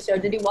on the show?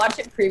 Did you watch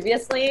it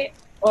previously,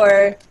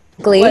 or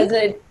Glee? was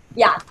it?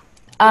 Yeah.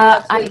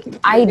 I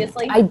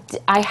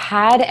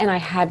had and I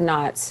had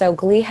not. So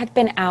Glee had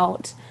been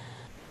out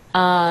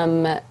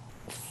I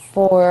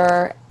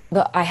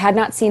had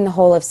not seen the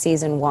whole of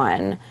season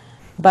 1,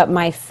 but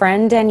my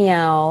friend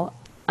Danielle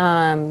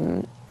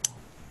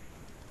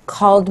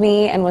called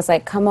me and was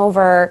like, come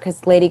over,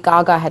 because Lady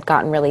Gaga had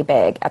gotten really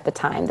big at the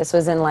time. This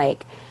was in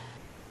like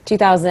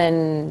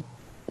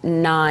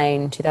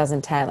 2009,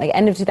 2010, like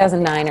end of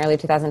 2009, early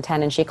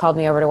 2010, and she called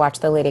me over to watch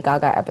the Lady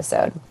Gaga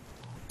episode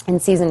in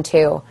season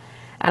 2.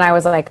 And I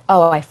was like,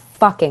 oh, I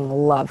fucking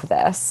love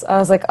this. I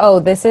was like, oh,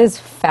 this is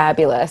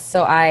fabulous.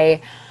 So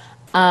I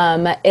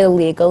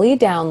illegally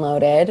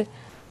downloaded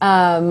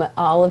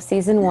all of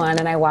season 1,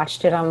 and I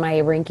watched it on my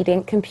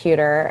rinky-dink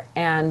computer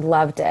and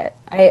loved it.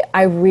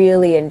 I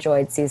really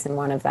enjoyed season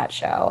 1 of that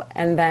show.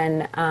 And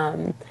then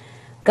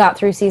got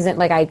through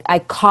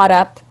I caught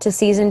up to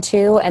season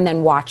 2 and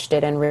then watched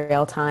it in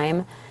real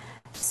time.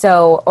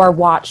 So, or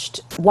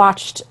watched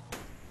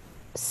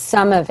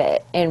some of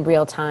it in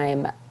real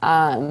time,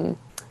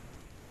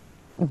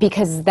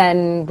 because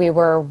then we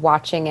were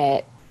watching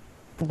it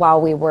while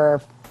we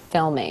were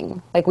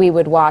filming. Like we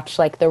would watch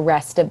like the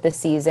rest of the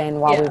season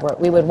while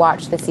we would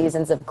watch the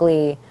seasons of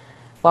Glee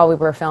while we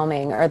were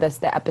filming, or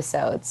the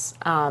episodes,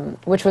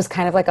 which was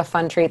kind of like a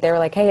fun treat. They were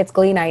like, hey, it's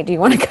Glee night. Do you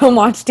want to come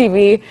watch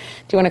TV? Do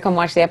you want to come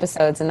watch the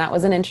episodes? And that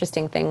was an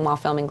interesting thing while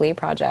filming Glee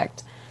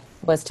Project,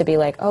 was to be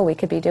like, oh, we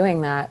could be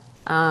doing that.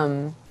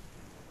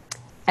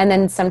 And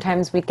then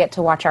sometimes we'd get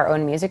to watch our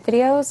own music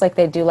videos. Like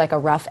they'd do like a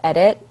rough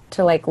edit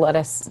to like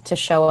to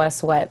show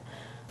us what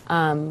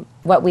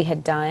we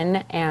had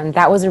done. And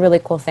that was a really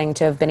cool thing,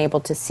 to have been able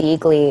to see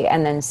Glee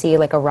and then see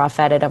like a rough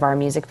edit of our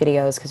music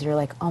videos, because you're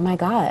like, oh my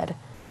God,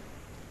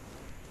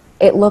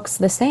 it looks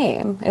the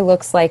same. It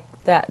looks like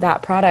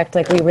that product.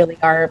 Like we really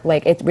are,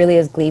 like it really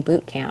is Glee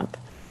boot camp.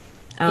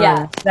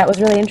 That was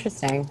really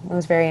interesting. It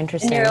was very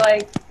interesting. And you're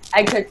like,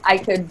 I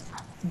could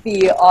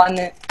be on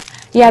it.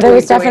 Yeah, there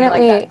was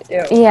definitely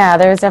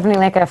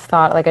like a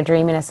thought, like a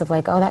dreaminess of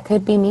like, oh, that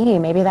could be me.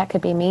 Maybe that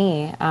could be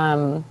me.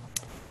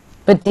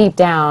 But deep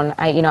down,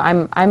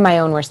 I'm my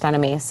own worst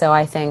enemy. So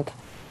I think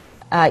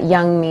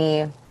young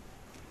me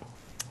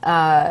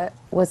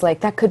was like,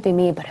 that could be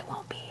me, but it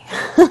won't be.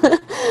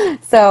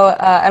 So,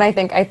 and I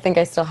think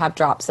I still have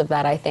drops of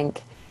that. I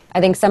think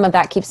some of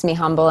that keeps me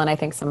humble, and I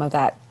think some of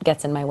that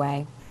gets in my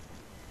way.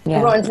 Yeah.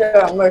 Everyone's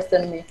your own worst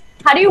enemy.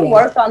 How do you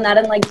work on that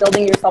and like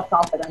building your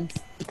self-confidence?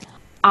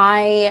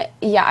 I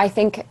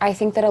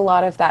think that a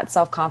lot of that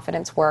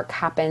self-confidence work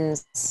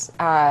happens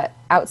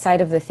outside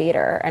of the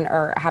theater,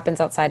 or happens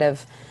outside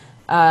of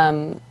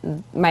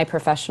my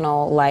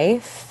professional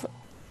life,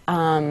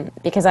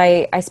 because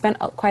I spent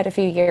quite a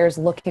few years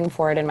looking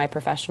for it in my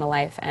professional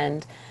life,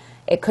 and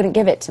it couldn't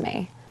give it to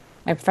me.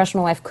 My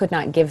professional life could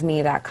not give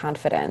me that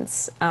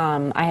confidence.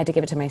 I had to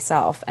give it to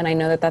myself, and I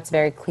know that that's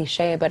very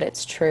cliche, but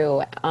it's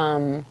true.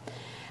 I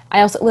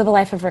also live a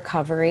life of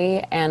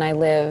recovery, and in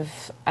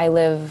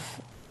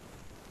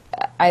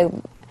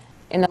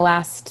the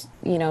last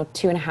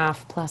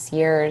 2.5+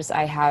 years,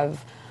 I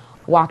have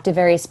walked a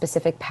very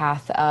specific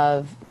path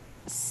of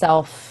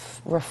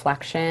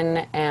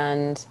self-reflection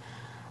and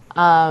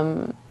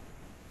I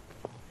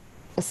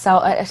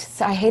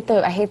hate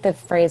the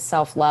phrase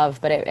self-love,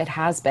 but it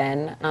has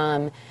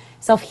been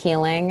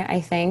self-healing,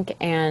 I think,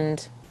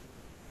 and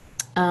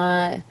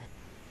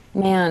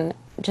man,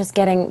 just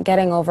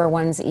getting over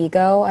one's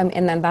ego.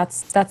 And then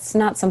that's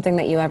not something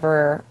that you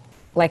ever,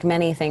 like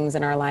many things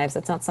in our lives,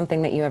 it's not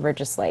something that you ever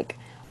just like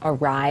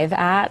arrive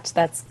at.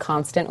 That's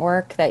constant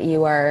work, that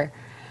you are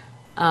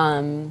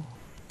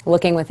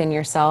looking within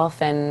yourself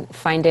and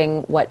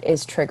finding what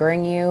is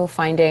triggering you,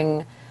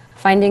 finding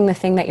the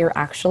thing that you're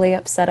actually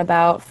upset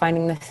about,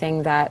 finding the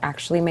thing that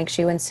actually makes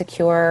you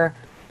insecure,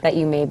 that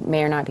you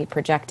may or not be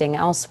projecting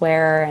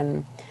elsewhere.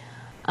 And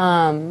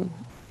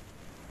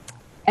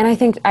I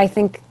think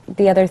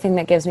the other thing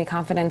that gives me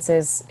confidence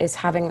is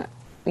having,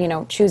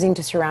 choosing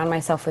to surround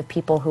myself with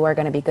people who are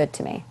going to be good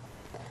to me.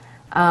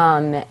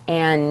 And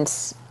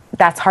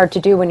that's hard to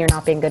do when you're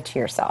not being good to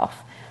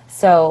yourself.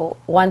 So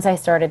once I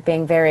started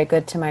being very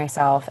good to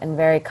myself and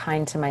very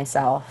kind to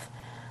myself,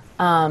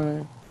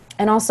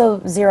 and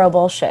also zero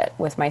bullshit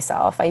with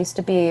myself. I used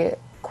to be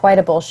quite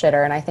a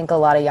bullshitter, and I think a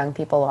lot of young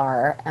people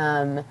are.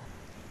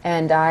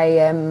 And I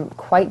am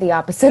quite the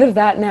opposite of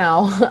that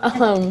now.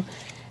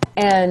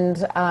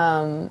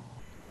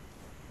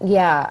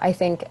 I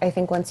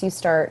think once you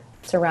start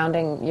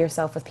surrounding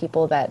yourself with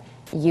people that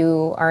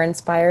you are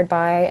inspired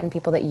by, and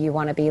people that you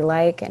want to be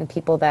like, and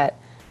people that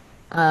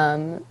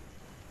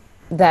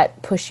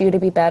that push you to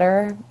be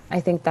better,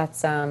 I think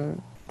that's a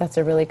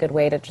really good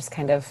way to just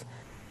kind of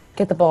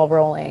get the ball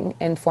rolling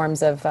in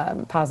forms of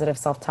positive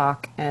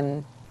self-talk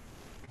and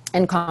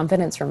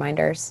confidence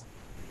reminders.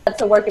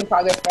 That's a work in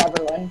progress for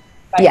everyone.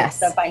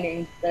 Yes.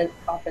 Finding the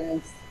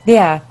confidence.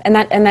 Yeah, and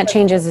that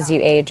changes as you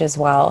age as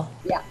well.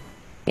 Yeah.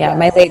 Yeah,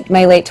 yes.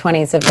 My late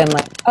 20s have been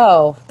like,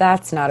 oh,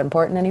 that's not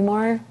important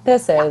anymore.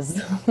 This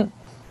is.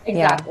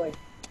 Exactly.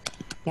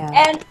 Yeah.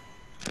 And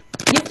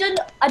you've done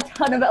a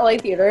ton of LA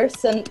theater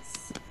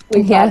since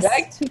Glee Yes,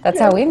 Project. that's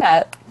how we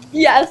met.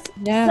 Yes.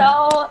 Yeah.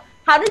 So,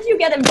 how did you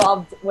get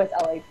involved with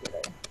LA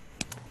theater?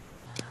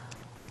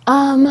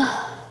 Um,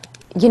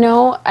 you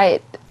know,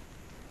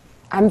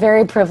 I'm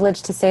very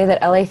privileged to say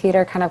that LA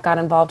Theater kind of got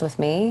involved with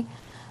me.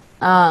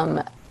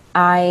 Um,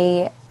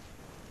 I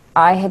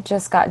I had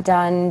just got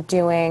done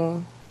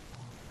doing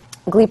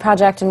Glee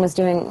Project and was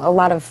doing a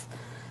lot of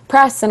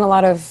press and a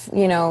lot of,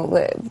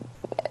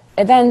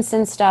 events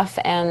and stuff.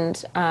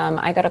 And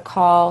I got a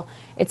call.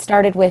 It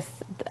started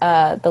with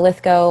the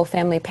Lithgow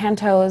family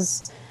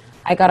pantos.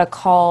 I got a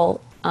call,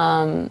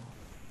 or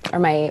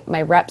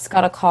my reps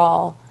got a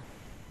call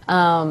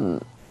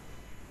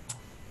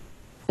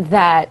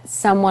that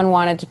someone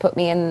wanted to put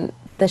me in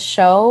the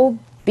show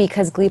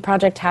because Glee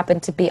Project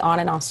happened to be on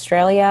in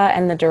Australia,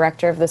 and the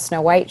director of the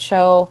Snow White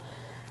show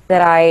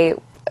that I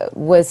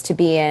was to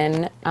be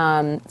in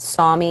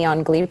saw me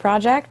on Glee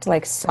Project,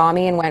 like saw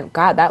me and went,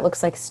 God, that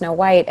looks like Snow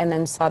White, and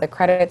then saw the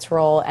credits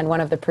roll, and one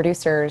of the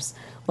producers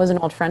was an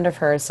old friend of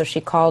hers, so she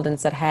called and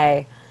said,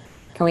 hey,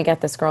 can we get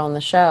this girl in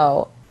the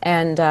show?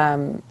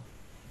 And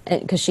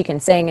because she can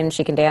sing and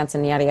she can dance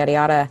and yada yada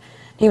yada.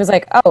 He was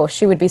like, "Oh,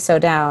 she would be so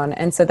down,"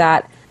 and so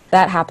that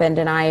happened,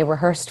 and I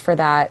rehearsed for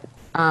that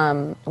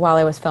while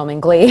I was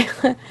filming Glee,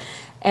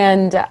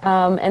 and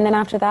then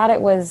after that, it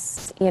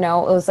was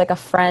like a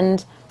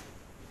friend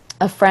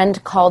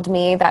called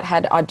me that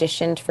had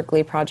auditioned for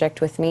Glee Project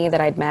with me that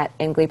I'd met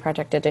in Glee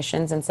Project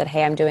auditions and said,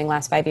 "Hey, I'm doing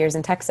last 5 years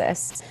in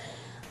Texas.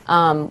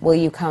 Will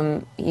you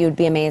come? You'd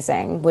be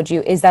amazing. Would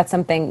you? Is that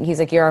something?" He's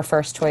like, "You're our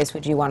first choice.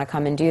 Would you want to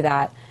come and do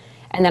that?"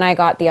 And then I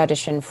got the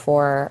audition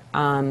for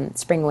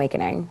Spring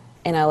Awakening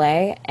in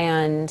LA,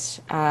 and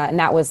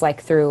that was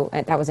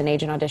that was an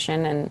agent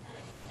audition, and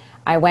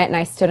I went and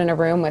I stood in a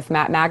room with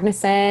Matt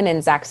Magnuson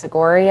and Zach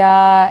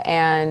Segoria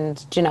and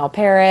Janelle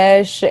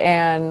Parrish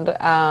and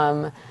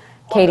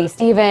Katie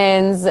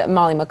Stevens,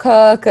 Molly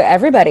McCook,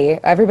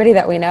 everybody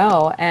that we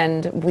know,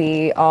 and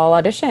we all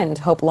auditioned.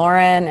 Hope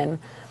Lauren and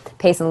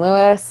Payson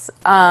Lewis.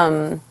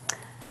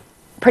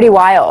 Pretty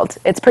wild.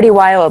 It's pretty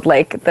wild.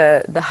 Like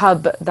the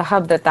hub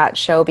that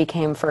show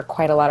became for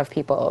quite a lot of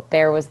people.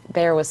 There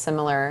was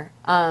similar.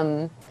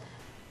 And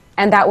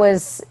that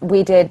was,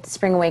 we did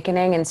Spring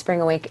Awakening, and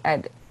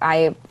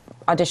I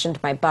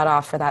auditioned my butt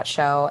off for that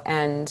show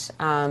and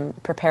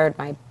prepared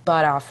my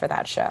butt off for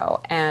that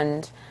show,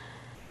 and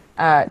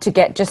to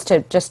get just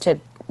to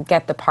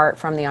get the part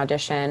from the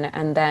audition,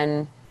 and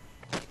then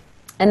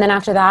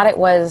after that it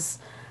was,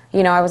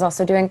 I was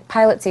also doing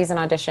pilot season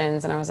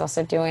auditions, and I was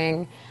also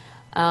doing,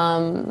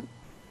 all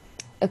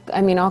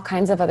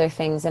kinds of other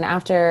things. And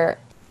after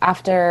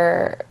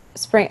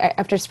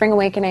Spring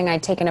Awakening,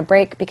 I'd taken a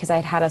break because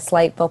I'd had a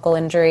slight vocal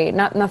injury.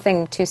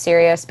 Nothing too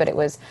serious, but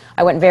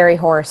I went very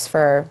hoarse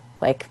for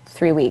like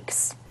 3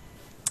 weeks.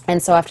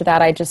 And so after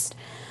that, I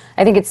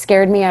think it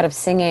scared me out of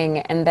singing.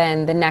 And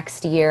then the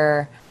next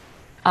year,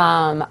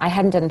 I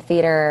hadn't done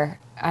theater,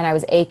 and I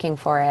was aching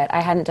for it.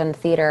 I hadn't done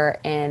theater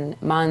in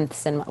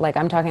months, and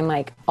I'm talking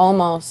like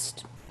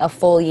almost a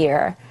full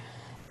year.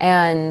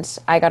 And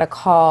I got a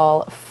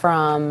call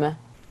from,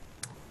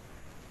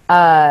 or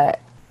I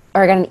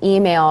got an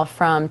email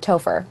from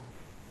Topher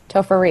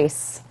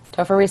Reese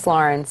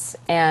Lawrence,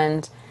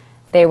 and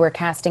they were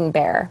casting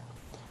Bear,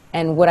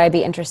 and would I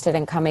be interested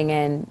in coming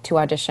in to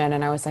audition?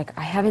 And I was like,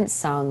 I haven't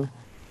sung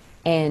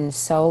in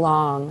so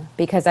long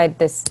because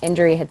this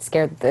injury had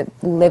scared the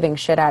living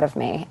shit out of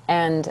me,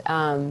 and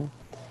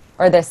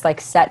or this like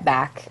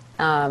setback,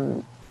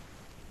 and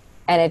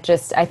it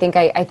just, I think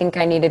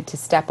I needed to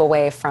step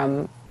away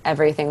from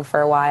everything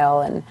for a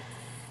while,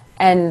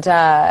 and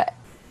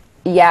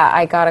yeah,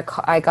 I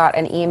got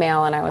an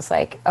email, and I was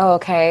like, oh,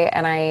 okay.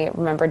 And I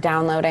remember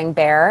downloading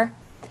Bear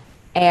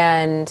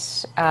and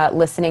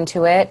listening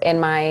to it in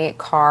my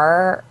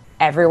car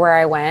everywhere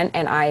I went,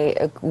 and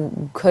I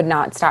could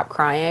not stop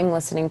crying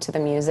listening to the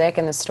music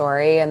and the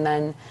story. And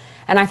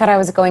I thought I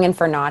was going in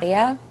for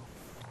Nadia.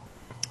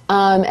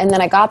 And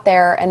then I got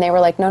there, and they were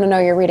like, no,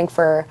 you're reading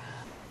for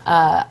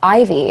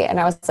Ivy. And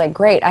I was like,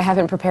 great, I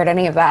haven't prepared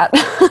any of that.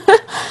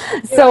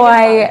 So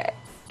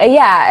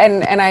yeah,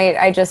 and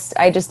I just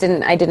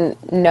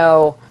didn't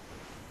know.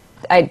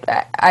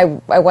 I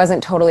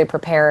wasn't totally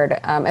prepared.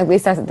 At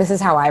least this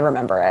is how I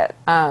remember it.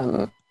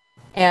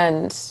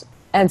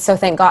 And so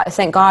thank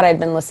God I'd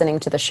been listening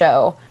to the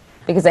show,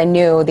 because I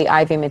knew the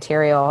Ivy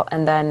material.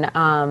 And then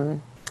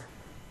and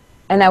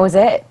that was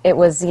it. It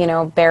was,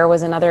 Bear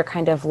was another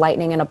kind of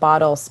lightning in a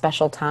bottle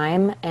special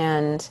time.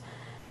 And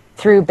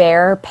through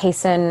Bear,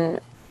 Payson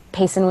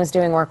was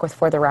doing work with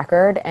For the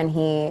Record,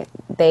 and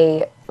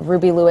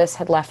Ruby Lewis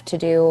had left to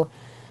do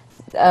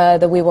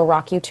the We Will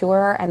Rock You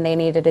tour, and they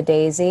needed a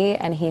Daisy,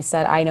 and he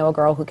said, I know a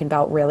girl who can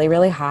belt really,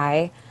 really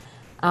high.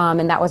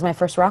 And that was my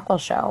first Rockwell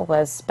show,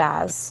 was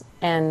Baz.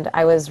 And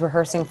I was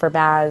rehearsing for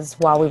Baz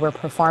while we were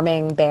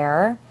performing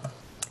Bear.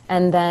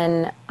 And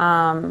then,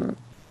 and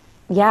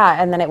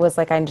then it was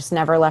like I just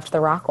never left the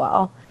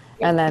Rockwell.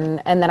 And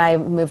then I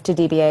moved to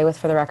DBA with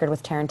For the Record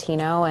with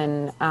Tarantino,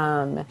 and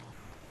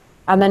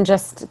then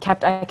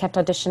I kept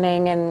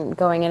auditioning and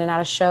going in and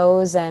out of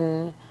shows.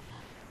 And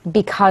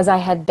because I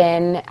had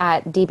been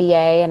at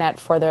DBA and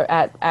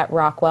at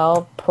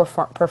Rockwell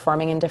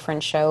performing in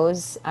different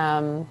shows,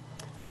 I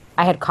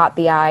had caught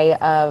the eye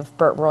of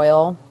Burt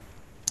Royal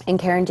and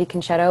Karen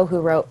DiConcetto, who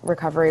wrote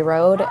Recovery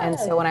Road. And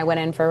so when I went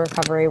in for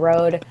Recovery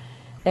Road,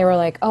 they were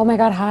like, "Oh my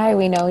God, hi,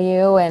 we know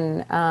you."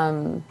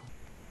 And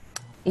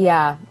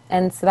yeah,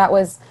 and so there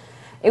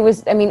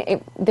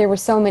were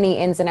so many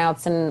ins and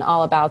outs and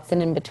all abouts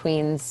and in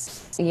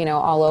betweens,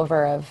 all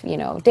over of,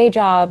 day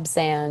jobs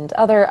and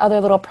other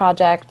little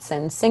projects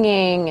and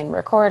singing and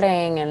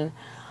recording and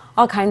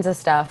all kinds of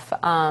stuff.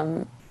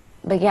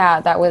 But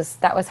yeah, that was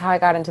how I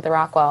got into the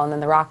Rockwell,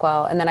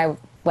 and then I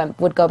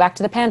would go back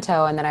to the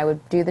Panto, and then I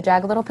would do the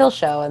Jag a Little Pill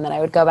show, and then I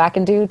would go back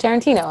and do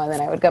Tarantino, and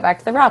then I would go back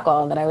to the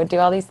Rockwell, and then I would do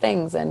all these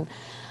things, and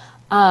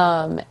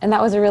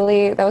that was a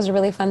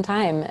really fun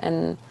time,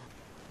 and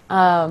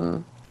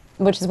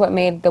which is what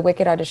made the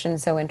Wicked audition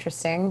so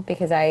interesting,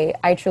 because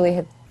I truly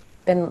had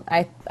been,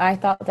 I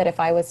thought that if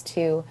I was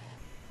to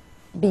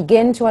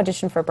begin to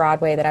audition for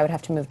Broadway, that I would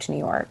have to move to New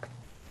York.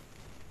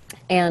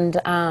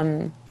 And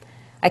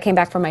I came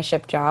back from my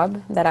ship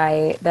job that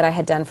I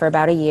had done for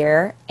about a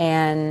year,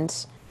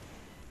 and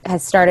had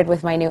started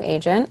with my new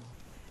agent.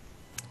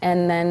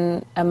 And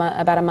then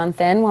about a month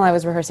in, while I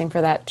was rehearsing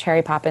for that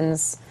Cherry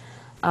Poppins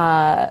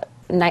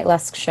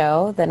Nightlesque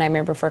show, the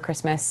Nightmare Before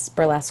Christmas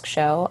burlesque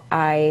show,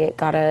 I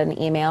got an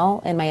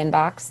email in my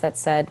inbox that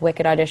said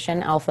Wicked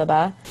audition,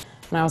 Alphaba.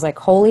 And I was like,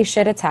 holy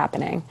shit, it's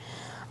happening.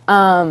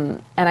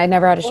 And I'd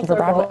never auditioned for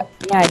Broadway.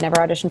 Yeah, I'd never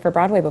auditioned for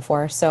Broadway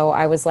before. So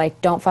I was like,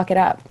 don't fuck it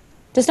up.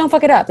 Just don't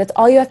fuck it up. That's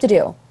all you have to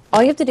do.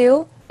 All you have to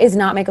do is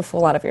not make a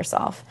fool out of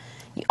yourself.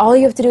 All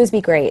you have to do is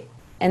be great.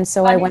 And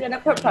so I went. You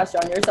didn't put pressure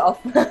on yourself.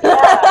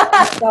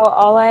 Yeah. So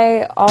all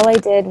I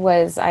did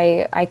was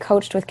I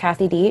coached with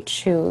Kathy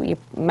Deitch, who you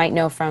might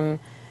know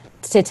from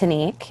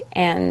Titanic,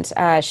 and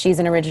she's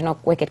an original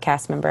Wicked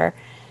cast member.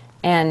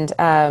 And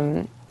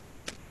I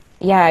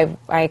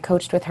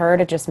coached with her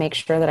to just make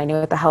sure that I knew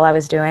what the hell I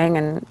was doing,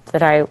 and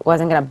that I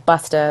wasn't going to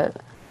bust a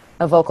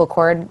vocal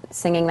cord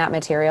singing that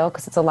material,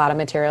 because it's a lot of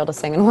material to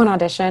sing in one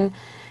audition.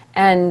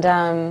 And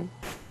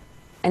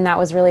that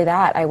was really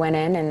that. I went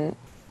in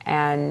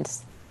and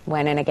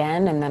went in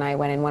again, and then I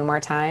went in one more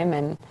time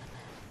and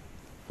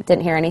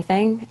didn't hear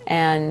anything,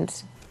 and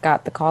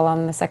got the call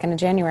on the 2nd of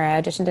January.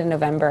 I auditioned in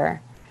November,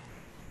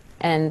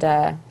 and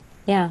that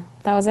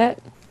was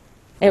it.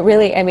 It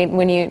really, I mean,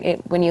 when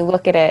you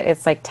look at it,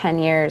 it's like 10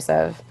 years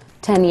for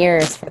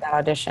that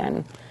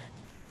audition,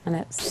 and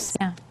it's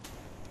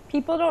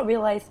People don't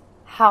realize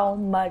how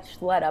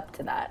much led up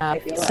to that. I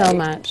feel so like.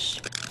 much.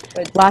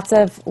 Lots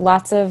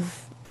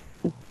of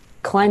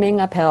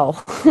climbing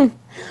uphill.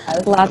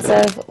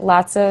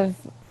 lots of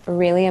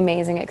really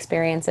amazing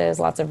experiences,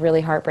 lots of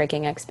really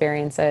heartbreaking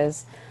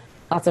experiences,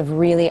 lots of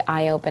really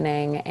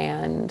eye-opening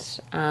and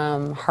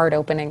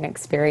heart-opening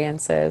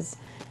experiences,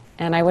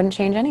 and I wouldn't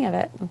change any of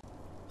it.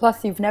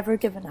 Plus, you've never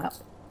given up.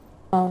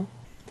 Oh.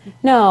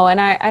 No, and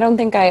I don't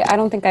think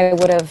I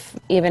would have,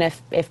 even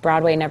if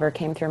Broadway never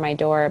came through my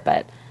door,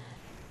 but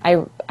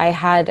I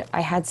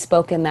had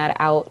spoken that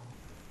out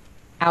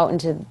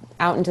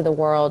into the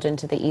world,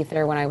 into the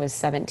ether, when I was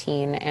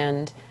 17,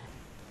 and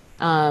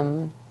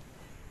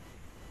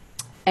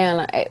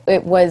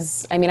it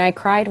was, I mean, I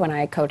cried when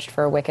I coached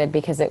for Wicked,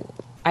 because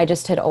I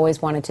just had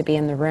always wanted to be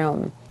in the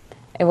room.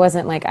 It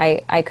wasn't like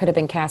I could have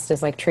been cast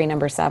as like tree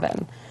number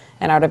 7,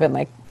 and I would have been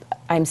like,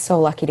 I'm so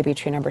lucky to be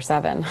tree number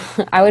 7.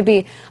 I would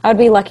be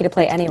lucky to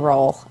play any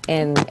role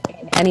in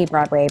any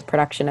Broadway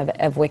production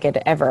of Wicked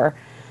ever.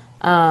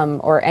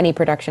 Or any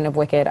production of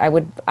Wicked.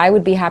 I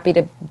would be happy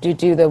to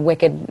do the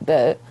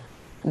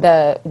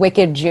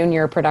Wicked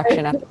Junior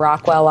production at the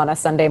Rockwell on a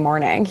Sunday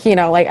morning.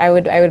 Like I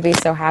would be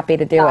so happy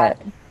to do it.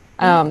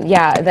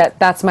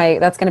 That's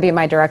going to be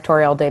my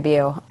directorial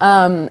debut.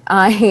 So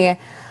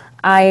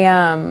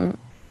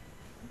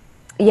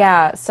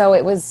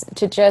it was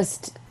to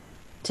just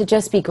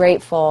be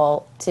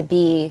grateful to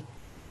be,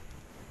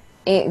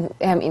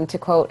 I mean, to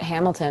quote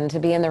Hamilton, to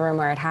be in the room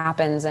where it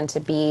happens, and to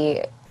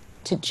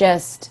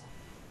just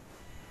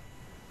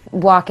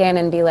walk in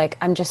and be like,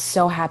 I'm just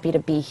so happy to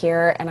be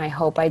here, and I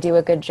hope I do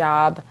a good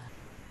job.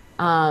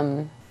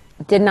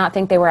 Did not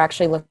think they were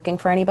actually looking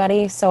for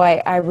anybody, so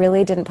I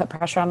really didn't put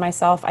pressure on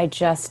myself. I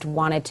just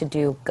wanted to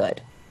do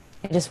good.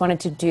 I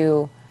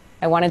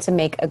wanted to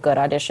make a good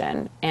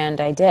audition, and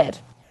I did.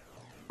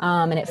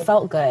 And it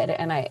felt good,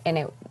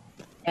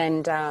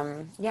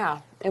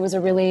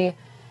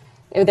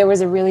 there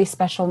was a really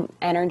special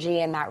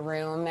energy in that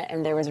room,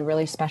 and there was a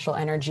really special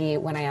energy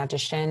when I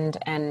auditioned,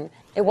 and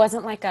it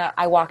wasn't like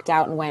I walked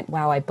out and went,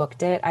 wow, I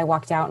booked it. I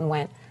walked out and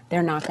went,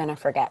 they're not going to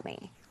forget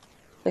me.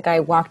 Like,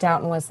 I walked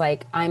out and was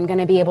like, I'm going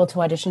to be able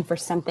to audition for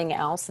something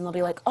else, and they'll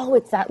be like, oh,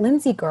 it's that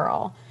Lindsay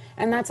girl.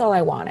 And that's all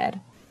I wanted.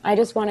 I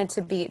just wanted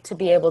to be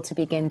able to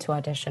begin to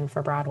audition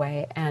for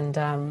Broadway,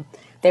 and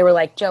they were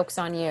like, joke's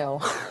on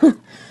you.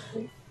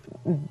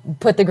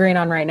 Put the green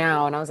on right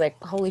now. And I was like,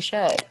 holy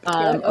shit.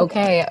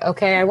 Okay,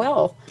 I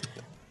will.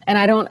 And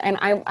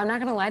I'm not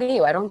gonna lie to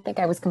you, I don't think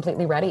I was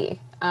completely ready.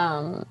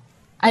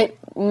 I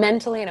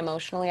mentally and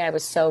emotionally, I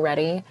was so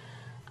ready.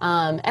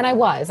 And I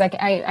was like,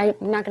 I'm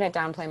not gonna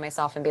downplay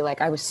myself and be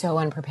like, I was so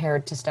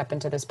unprepared to step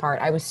into this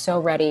part. I was so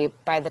ready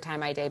by the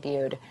time I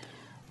debuted.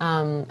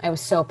 I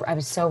was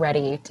so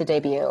ready to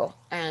debut.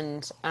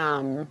 And,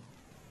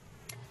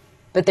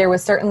 but there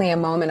was certainly a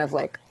moment of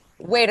like,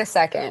 wait a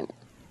second,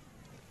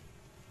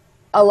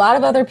 a lot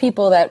of other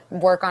people that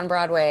work on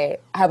Broadway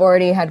have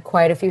already had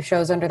quite a few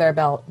shows under their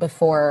belt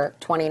before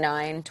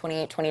 28,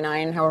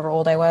 29, however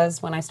old I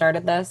was when I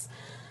started this.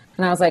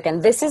 And I was like,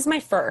 and this is my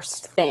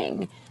first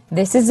thing.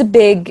 This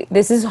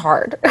is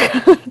hard.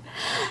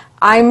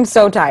 I'm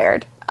so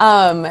tired.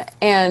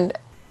 And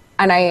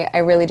I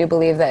really do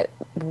believe that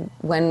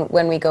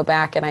when we go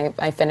back and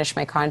I finish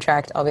my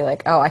contract, I'll be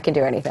like, oh, I can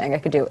do anything.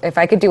 If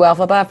I could do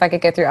Alphaba, if I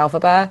could get through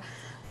Alphaba,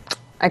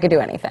 I could do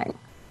anything.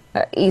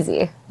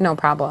 Easy, no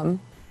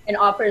problem. And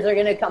offers are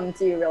going to come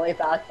to you really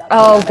fast.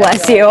 Oh,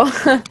 bless you.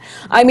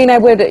 I mean, I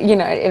would,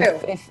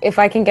 True. if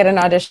I can get an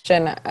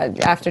audition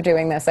after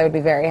doing this, I would be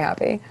very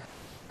happy.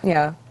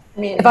 Yeah. I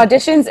mean, If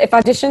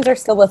auditions are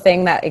still a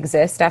thing that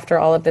exist after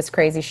all of this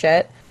crazy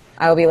shit,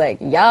 I will be like,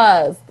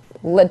 yes,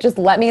 just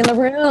let me in the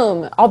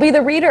room. I'll be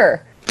the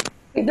reader.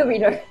 be the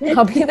reader.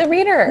 I'll be the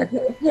reader.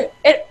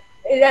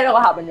 It'll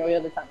happen really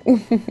all the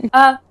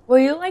time. Were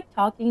you like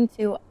talking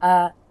to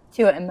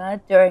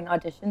Emma during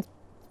auditions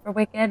for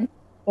Wicked,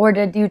 or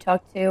did you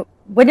talk to?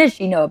 When did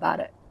she know about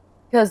it?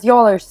 Because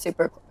y'all are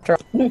super close.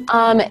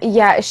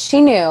 Yeah,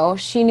 she knew.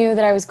 She knew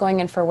that I was going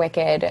in for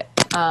Wicked.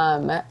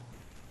 I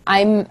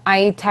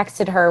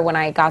texted her when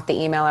I got the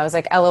email. I was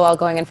like, LOL,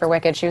 going in for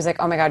Wicked. She was like,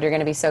 oh my God, you're going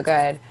to be so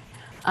good.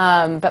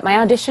 But my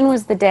audition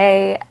was the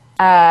day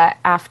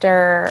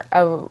after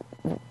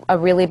a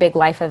really big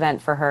life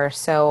event for her.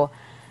 So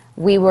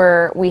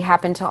we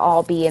happened to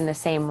all be in the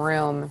same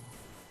room.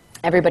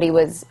 Everybody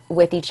was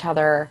with each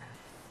other,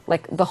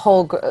 like the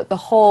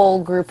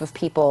whole group of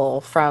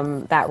people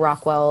from that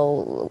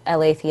Rockwell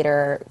LA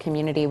theater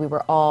community. We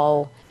were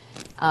all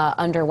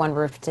under one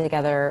roof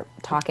together,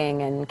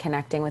 talking and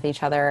connecting with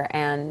each other.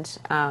 And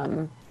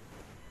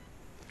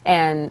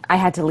I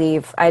had to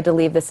leave. I had to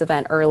leave this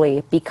event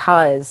early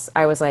because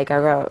I was like, I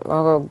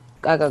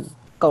gotta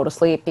go to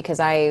sleep, because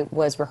I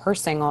was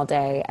rehearsing all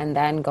day and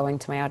then going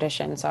to my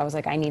audition. So I was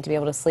like, I need to be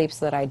able to sleep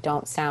so that I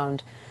don't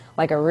sound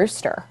like a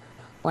rooster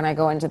when I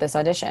go into this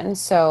audition.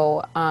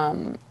 So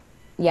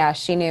yeah,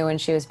 she knew and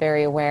she was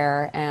very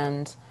aware.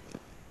 And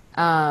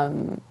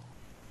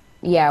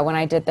yeah, when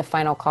I did the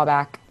final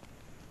callback,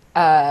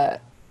 the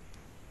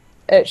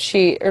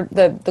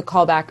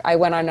callback, I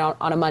went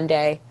on a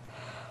Monday,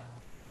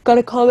 got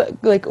a call,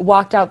 like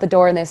walked out the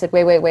door, and they said,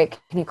 wait,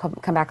 can you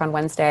come back on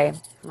Wednesday?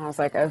 And I was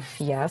like, oh,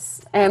 yes.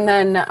 And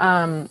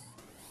then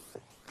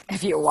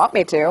if you want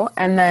me to.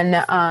 And then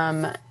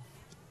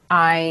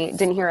I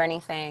didn't hear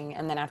anything.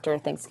 And then after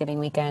Thanksgiving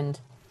weekend,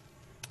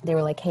 they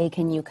were like, hey,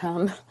 can you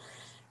come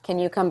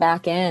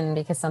back in,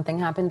 because something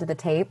happened to the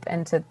tape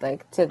and to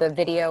the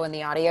video and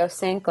the audio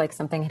sync, like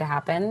something had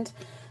happened.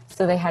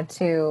 So they had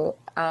to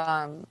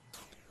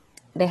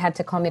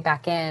call me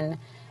back in.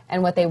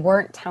 And what they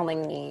weren't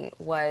telling me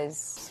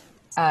was,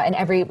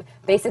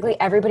 basically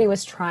everybody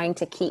was trying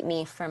to keep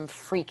me from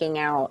freaking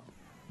out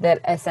that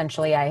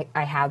essentially I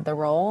had the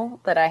role,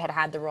 that I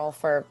had the role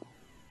for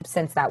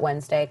since that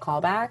Wednesday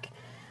callback.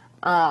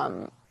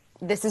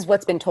 This is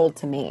what's been told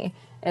to me,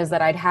 is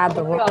that I'd had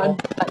the role,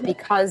 but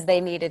because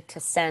they needed to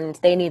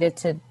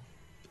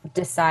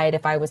decide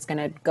if I was going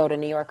to go to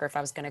New York, or if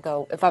I was going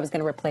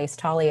to replace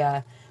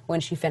Talia when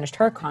she finished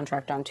her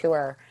contract on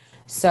tour.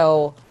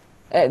 So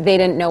they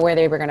didn't know where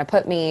they were going to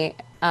put me.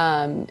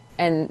 And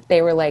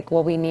they were like,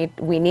 well, we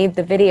need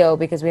the video,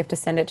 because we have to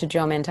send it to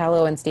Joe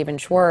Mantello and Steven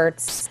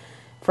Schwartz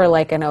for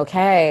like an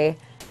okay.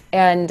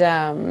 And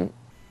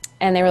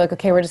they were like,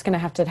 okay, we're just going to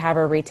have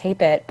her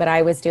retape it. But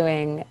I was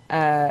doing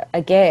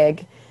a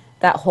gig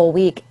that whole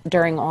week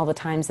during all the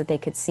times that they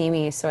could see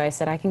me. So I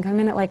said, I can come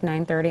in at like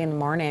 9:30 in the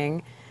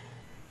morning.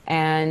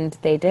 And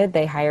they did.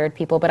 They hired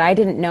people, but I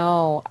didn't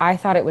know. I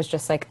thought it was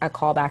just like a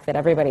callback that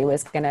everybody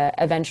was going to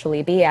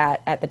eventually be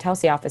at the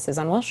Telsey offices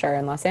on Wilshire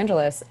in Los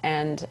Angeles.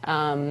 And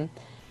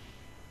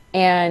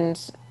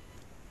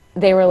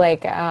they were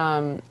like,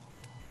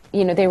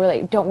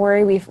 don't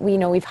worry,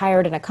 we've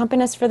hired an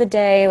accompanist for the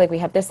day. Like, we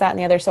have this, that, and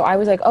the other. So I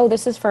was like, oh,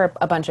 this is for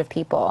a bunch of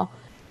people.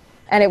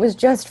 And it was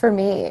just for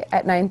me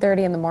at 9:30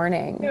 in the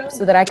morning,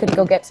 so that I could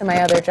go get to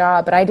my other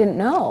job. But I didn't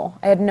know.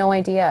 I had no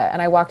idea.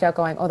 And I walked out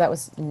going, oh, that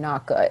was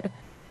not good.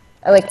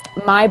 Like,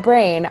 my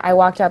brain, I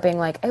walked out being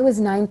like, it was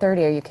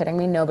 9:30. Are you kidding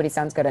me? Nobody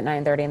sounds good at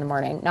 9:30 in the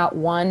morning. Not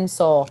one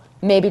soul.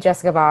 Maybe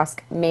Jessica Vosk.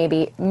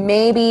 Maybe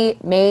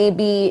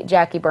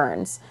Jackie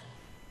Burns.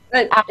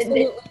 But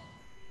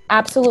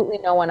Absolutely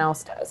no one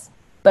else does.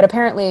 But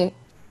apparently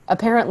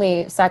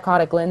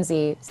Psychotic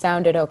Lindsay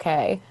sounded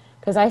okay.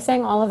 Because I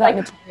sang all of that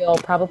material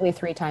probably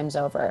 3 times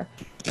over.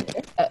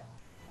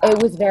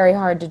 It was very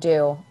hard to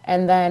do.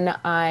 And then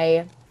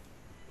I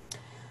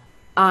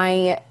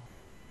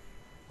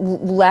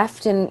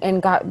left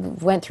and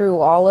went through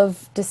all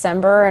of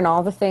December and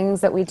all the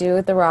things that we do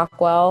at the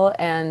Rockwell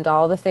and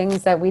all the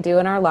things that we do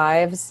in our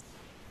lives,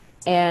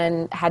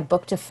 and had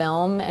booked a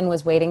film and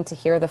was waiting to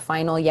hear the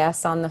final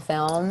yes on the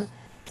film.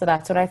 So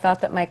that's what I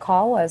thought that my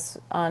call was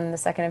on the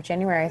 2nd of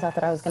January. I thought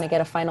that I was going to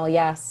get a final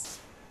yes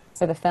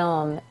for the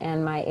film,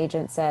 and my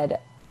agent said,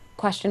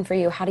 question for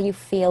you, how do you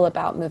feel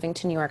about moving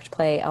to New York to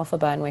play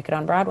Elphaba and Wicked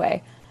on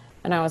Broadway?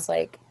 And I was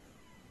like,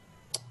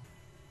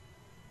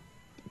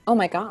 oh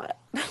my God.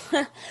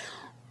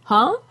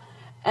 Huh?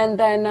 And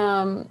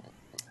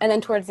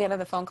then towards the end of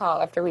the phone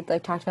call, after we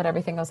like talked about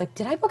everything, I was like,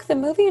 did I book the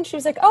movie? And she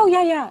was like, oh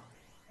yeah,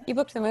 you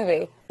booked the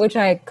movie, which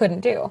I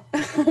couldn't do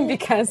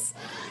because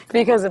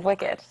of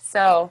Wicked.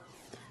 So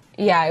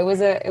yeah, it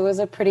was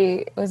a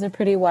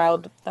pretty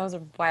wild, that was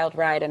a wild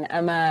ride. And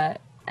Emma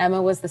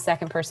was the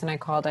second person I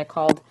called. I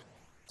called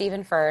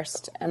Stephen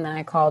first, and then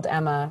I called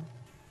Emma.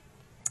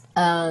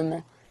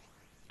 And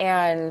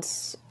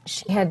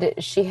she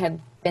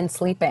had been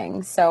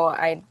sleeping, so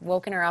I'd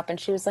woken her up, and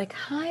she was like,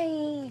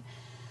 hi.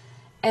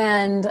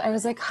 And I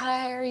was like,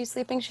 hi, are you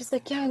sleeping? She's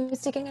like, yeah, I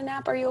was taking a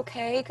nap. Are you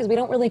okay? Because we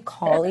don't really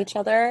call each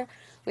other.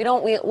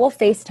 We'll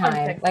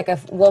FaceTime. Like,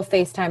 if we'll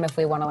FaceTime if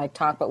we want to like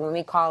talk, but when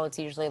we call, it's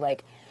usually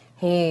like,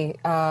 hey,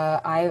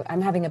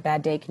 I'm having a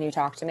bad day. Can you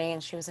talk to me?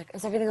 And she was like,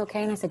 is everything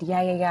okay? And I said,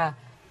 yeah.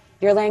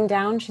 You're laying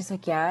down? She's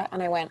like, yeah.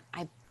 And I went,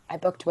 I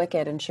booked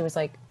Wicked. And she was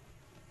like,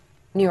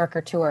 New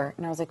Yorker tour.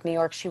 And I was like, New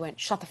York. She went,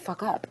 shut the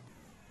fuck up.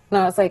 And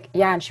I was like,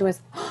 yeah. And she was,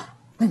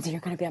 Lindsay, you're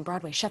going to be on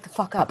Broadway. Shut the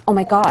fuck up. Oh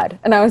my God.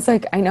 And I was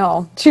like, I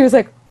know. She was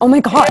like, oh my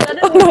God.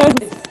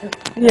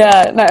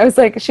 Yeah. And I was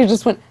like, she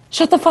just went,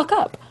 shut the fuck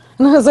up.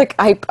 And I was like,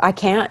 I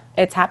can't.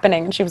 It's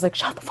happening. And she was like,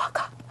 shut the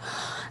fuck up.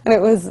 And it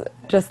was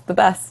just the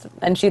best.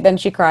 And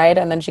she cried.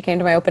 And then she came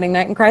to my opening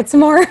night and cried some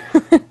more.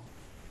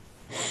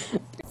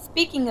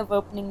 Speaking of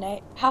opening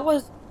night,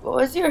 what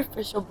was your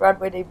official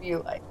Broadway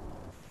debut like?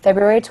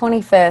 February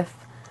 25th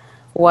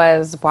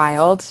was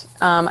wild.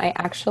 I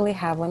actually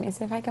have, let me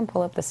see if I can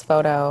pull up this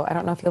photo. I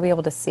don't know if you'll be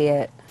able to see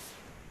it.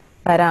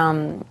 But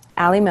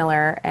Allie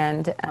Miller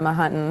and Emma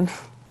Hunton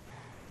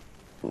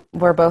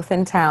were both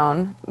in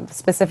town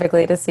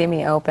specifically to see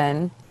me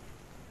open.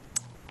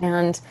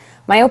 And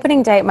my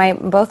opening date,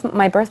 both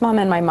my birth mom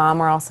and my mom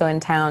were also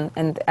in town,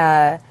 and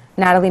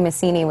Natalie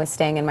Massini was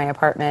staying in my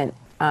apartment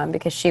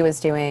because she was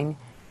doing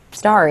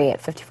Starry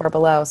at 54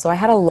 Below. So I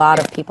had a lot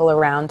of people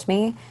around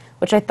me,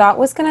 which I thought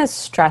was going to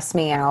stress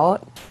me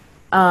out.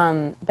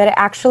 But it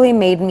actually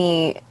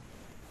it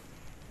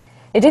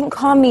didn't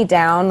calm me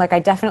down. Like, I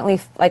definitely,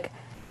 like,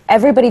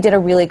 everybody did a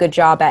really good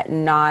job at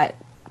not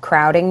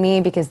crowding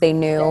me because they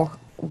knew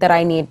that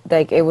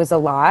it was a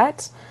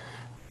lot.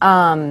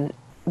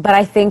 But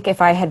I think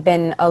if I had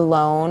been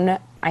alone,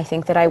 I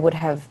think that I would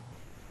have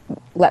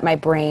let my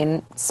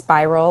brain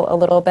spiral a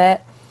little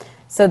bit.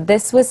 So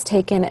this was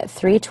taken at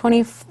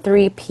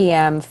 3:23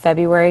 p.m.,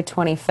 February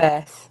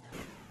 25th.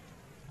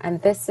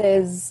 And this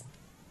is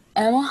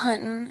Emma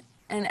Hunton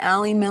and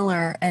Allie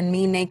Miller and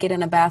me naked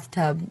in a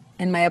bathtub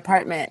in my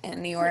apartment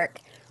in New York.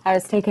 I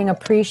was taking a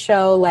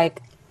pre-show,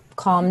 like,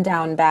 calm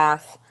down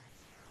bath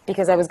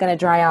because I was going to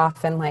dry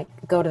off and, like,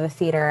 go to the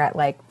theater at,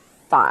 like,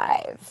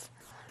 5.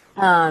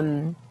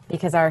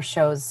 Because our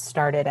shows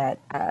started at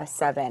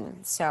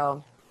 7,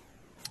 so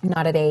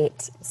not at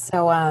 8.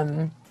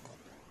 So,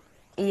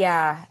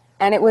 yeah.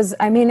 And it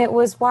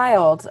was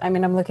wild. I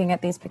mean, I'm looking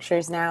at these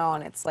pictures now,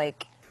 and it's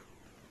like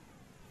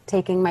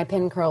taking my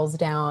pin curls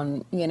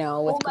down, with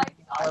all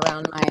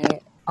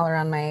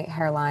around my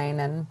hairline,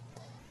 and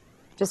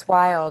just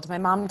wild. My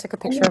mom took a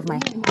picture of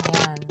my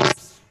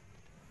hands.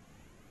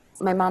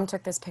 My mom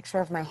took this picture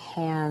of my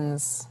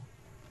hands,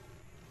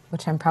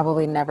 which I'm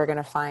probably never going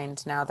to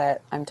find now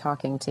that I'm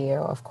talking to you,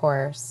 of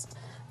course.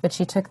 But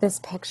she took this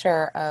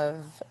picture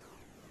of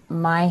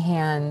my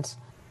hand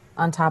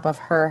on top of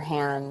her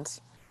hand,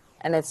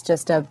 and it's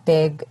just a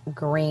big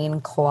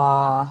green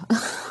claw.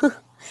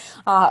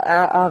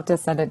 I'll have to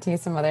send it to you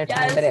some other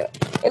time. Yes. But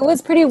it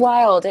was pretty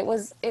wild. It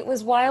was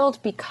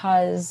wild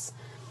because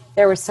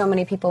there were so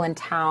many people in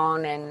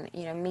town, and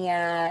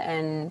Mia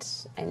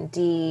and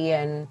Dee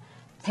and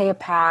Taya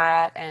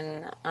Pat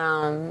and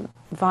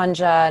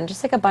Vanja, and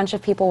just like a bunch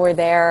of people were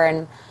there,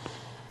 and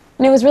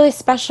it was really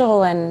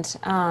special, and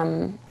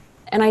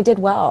I did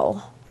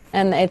well,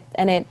 and it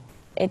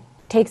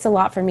takes a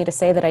lot for me to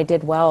say that I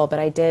did well, but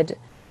I did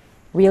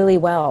really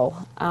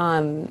well,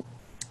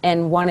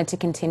 and wanted to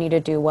continue to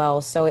do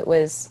well. So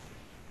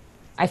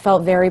I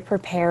felt very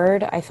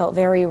prepared. I felt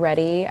very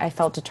ready. I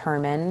felt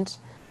determined.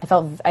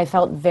 I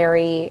felt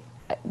very,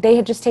 they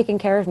had just taken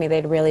care of me.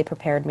 They'd really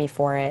prepared me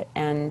for it.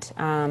 And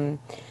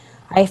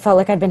I felt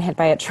like I'd been hit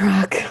by a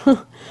truck.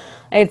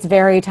 It's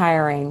very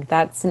tiring.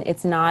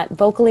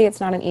 Vocally, it's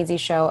not an easy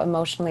show.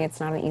 Emotionally,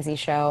 it's not an easy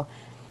show.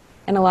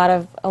 And a lot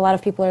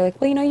of people are like,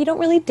 well, you don't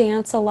really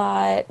dance a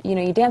lot.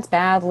 You dance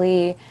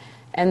badly.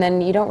 And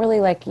then you don't really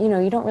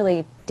you don't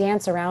really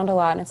dance around a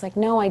lot. And it's like,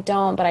 no, I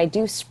don't, but I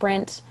do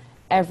sprint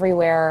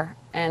everywhere.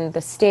 And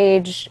the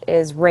stage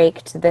is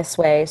raked this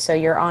way, so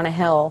you're on a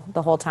hill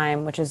the whole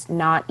time, which is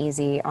not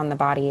easy on the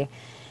body.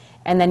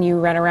 and then you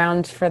run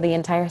around for the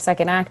entire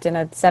second act in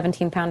a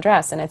 17-pound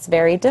dress, and it's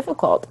very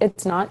difficult.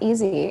 It's not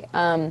easy.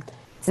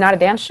 It's not a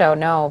dance show,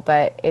 no,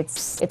 but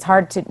it's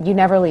hard to, you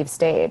never leave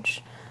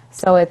stage.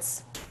 So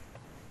it's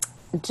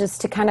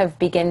just to kind of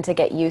begin to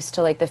get used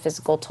to like the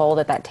physical toll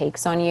that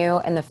takes on you,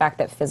 and the fact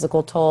that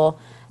physical toll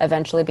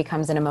eventually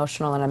becomes an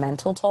emotional and a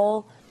mental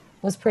toll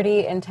was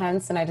pretty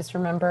intense. And I just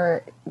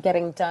remember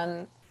getting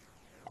done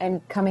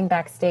and coming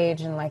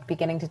backstage and like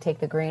beginning to take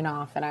the green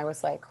off, and I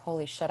was like,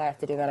 holy shit, I have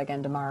to do that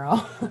again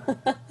tomorrow.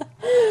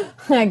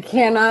 I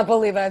cannot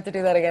believe I have to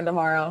do that again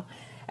tomorrow.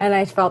 And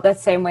I felt that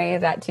same way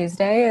that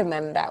Tuesday, and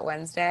then that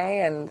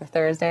Wednesday and the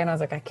Thursday, and I was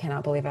like, I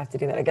cannot believe I have to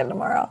do that again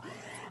tomorrow.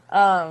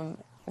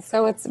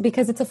 So it's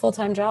because it's a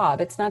full-time job.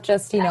 It's not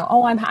just, you know,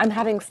 oh, I'm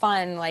having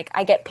fun, like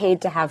I get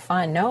paid to have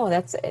fun. No,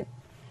 that's it.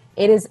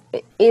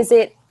 Is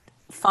it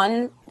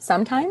fun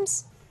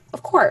sometimes?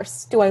 Of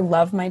course. Do I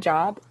love my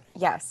job?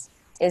 Yes.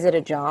 Is it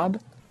a job?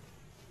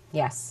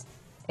 Yes.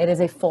 It is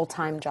a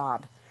full-time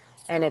job,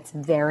 and it's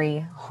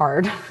very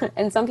hard.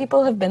 And some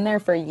people have been there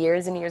for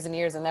years and years and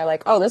years, and they're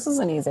like, oh, this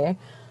isn't easy.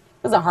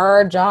 This is a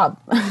hard job.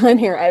 I'm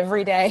here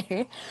every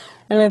day.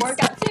 And it's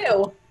Workout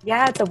too.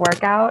 yeah, it's a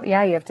workout.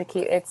 Yeah, you have to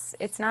keep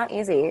it's not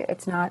easy.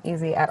 It's not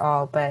easy at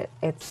all, but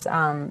it's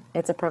a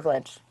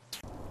privilege.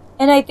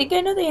 And I think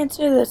I know the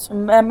answer to this,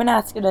 but I'm gonna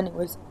ask it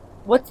anyways.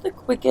 What's the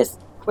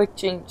quickest quick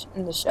change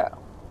in the show?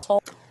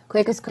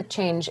 Quickest quick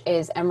change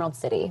is Emerald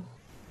City.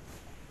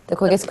 The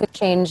quickest quick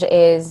change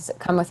is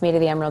come with me to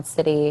the Emerald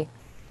City,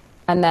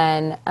 and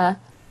then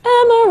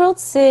Emerald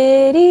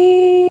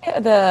City,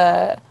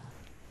 the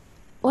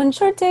one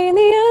short day in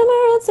the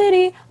Emerald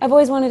City. I've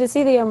always wanted to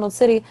see the Emerald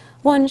City.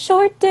 One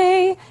short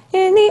day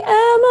in the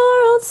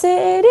Emerald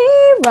City.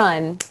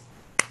 Run.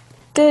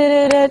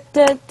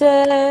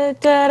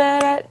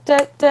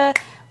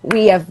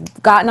 We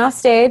have gotten off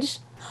stage.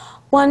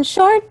 One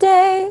short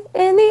day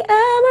in the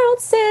Emerald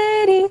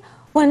City.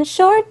 One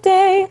short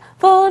day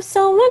full of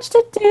so much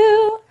to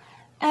do.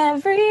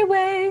 Every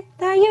way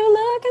that you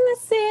look in the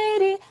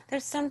city,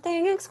 there's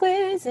something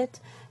exquisite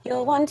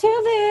you'll want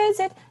to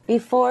visit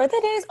before the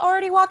day's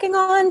already walking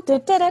on.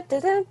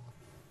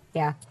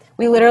 Yeah.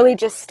 We literally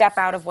just step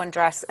out of one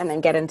dress and then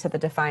get into the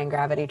Defying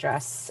Gravity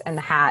dress and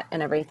the hat and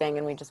everything,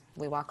 and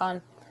we walk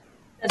on.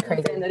 It's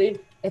crazy. Insanity.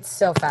 It's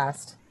so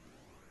fast.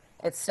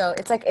 It's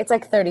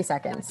like 30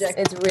 seconds. I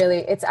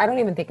don't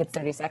even think it's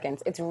 30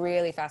 seconds. It's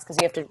really fast because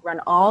you have to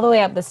run all the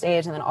way up the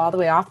stage and then all the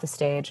way off the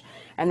stage,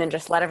 and then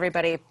just let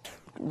everybody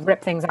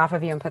rip things off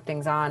of you and put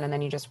things on, and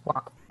then you just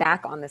walk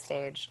back on the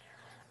stage.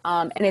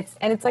 And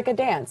it's like a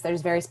dance.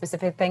 There's very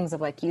specific things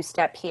of like, you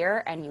step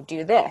here and you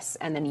do this,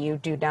 and then you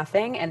do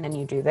nothing, and then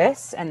you do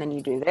this, and then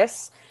you do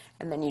this,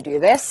 and then you do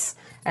this,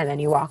 and then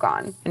you walk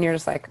on, and you're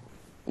just like,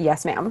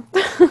 yes, ma'am.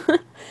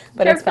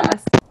 But it's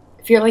fast.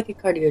 If you're like a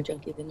cardio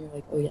junkie, then you're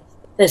like, oh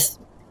yes,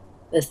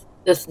 this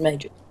is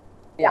major.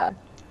 Yeah.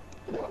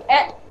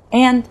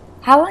 And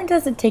how long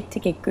does it take to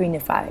get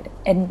greenified,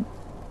 and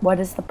what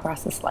is the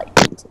process like?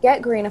 To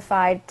get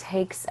greenified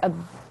takes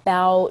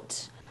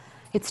about,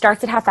 it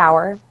starts at half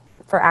hour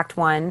for Act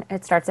 1.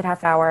 It starts at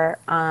half hour,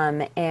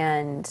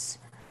 and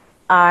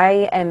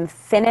I am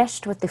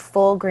finished with the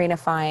full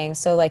greenifying.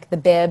 So like the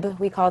bib,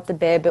 we call it the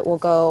bib. It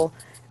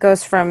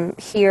goes from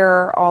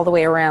here all the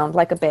way around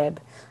like a bib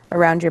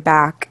around your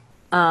back.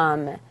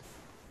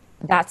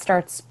 That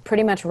starts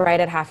pretty much right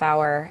at half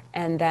hour,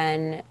 and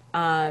then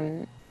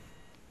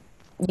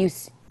we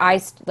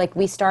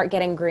start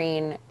getting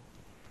green.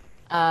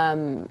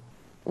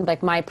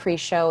 Like my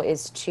pre-show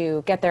is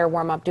to get there,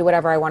 warm up, do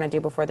whatever I want to do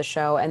before the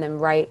show, and then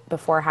right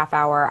before half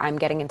hour, I'm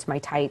getting into my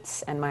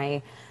tights and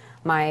my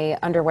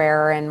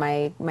underwear and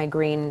my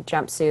green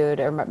jumpsuit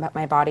or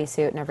my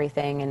bodysuit and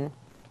everything, and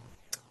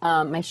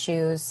my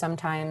shoes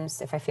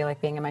sometimes if I feel like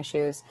being in my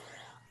shoes.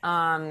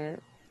 And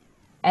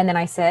then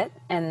I sit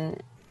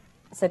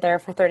there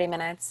for 30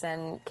 minutes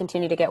and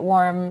continue to get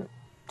warm,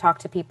 talk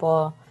to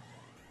people,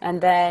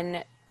 and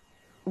then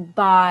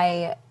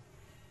by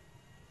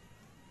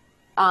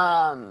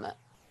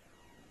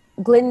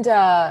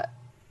Glinda,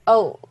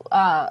 how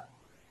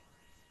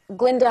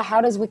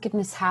does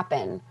wickedness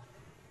happen?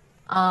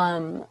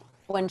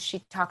 When she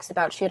talks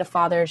about she had a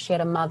father, she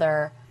had a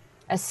mother,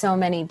 as so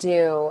many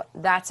do,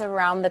 that's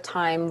around the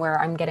time where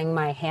I'm getting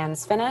my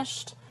hands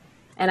finished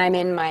and I'm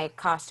in my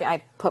costume.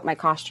 I put my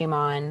costume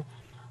on.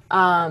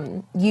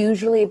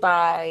 Usually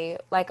by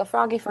like a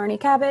froggy ferny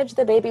cabbage,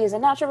 the baby is a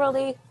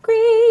naturally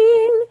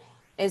green,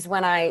 is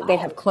when they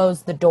have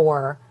closed the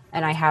door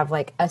and I have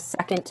like a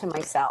second to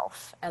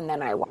myself, and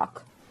then I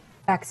walk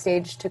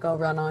backstage to go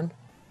run on.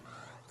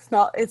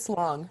 It's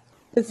long.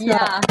 It's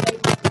not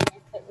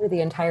through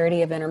the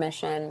entirety of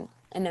intermission,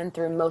 and then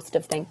through most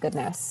of Thank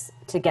Goodness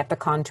to get the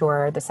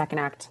contour, the second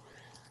act,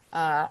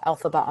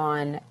 Elphaba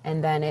on,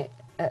 and then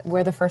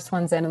we're the first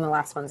ones in and the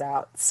last ones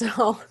out.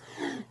 So,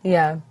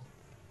 yeah,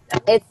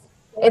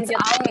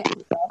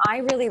 I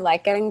really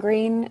like getting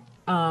green.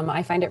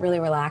 I find it really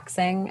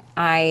relaxing.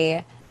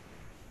 I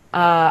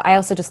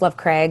also just love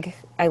Craig.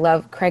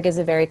 Craig is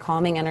a very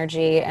calming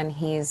energy, and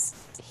he's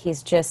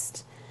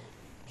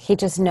he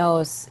just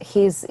knows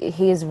he's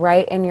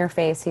right in your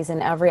face. He's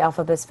in every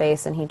Alphaba's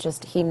face, and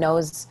he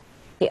knows,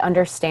 he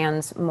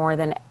understands more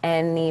than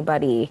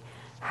anybody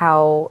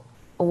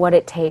what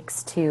it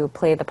takes to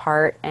play the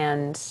part,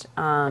 and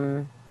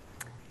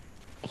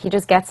he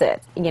just gets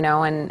it,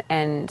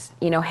 and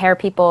hair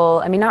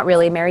people. I mean, not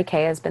really. Mary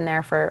Kay has been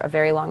there for a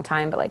very long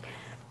time, but like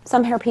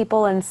some hair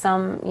people and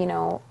some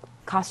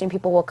costume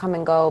people will come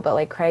and go, but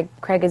like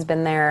Craig has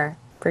been there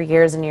for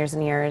years and years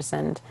and years,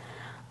 and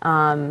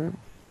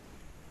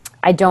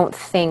I don't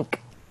think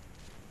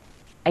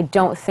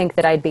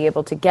that I'd be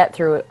able to get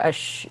through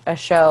a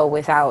show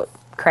without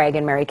Craig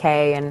and Mary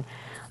Kay and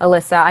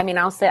Alyssa. I mean,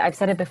 I've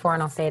said it before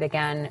and I'll say it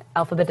again.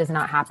 Alphabet does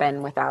not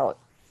happen without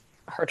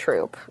her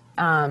troupe.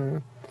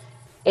 I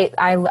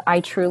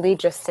truly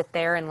just sit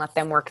there and let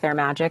them work their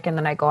magic, and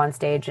then I go on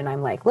stage and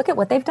I'm like, look at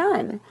what they've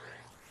done.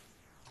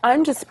 I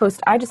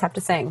just have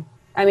to sing.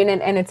 I mean,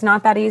 and it's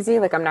not that easy.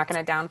 Like, I'm not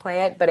going to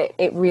downplay it, but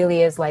it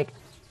really is like,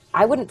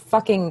 I wouldn't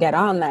fucking get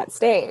on that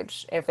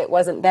stage if it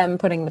wasn't them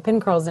putting the pin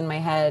curls in my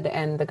head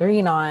and the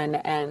green on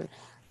and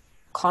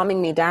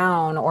calming me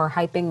down or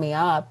hyping me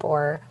up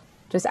or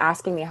just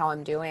asking me how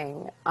I'm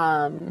doing,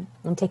 and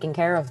taking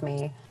care of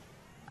me.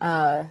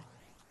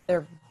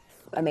 They're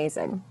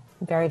amazing.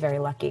 Very, very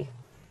lucky.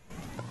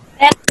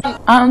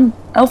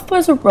 Elphaba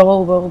is a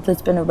role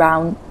that's been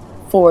around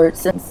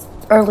since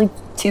early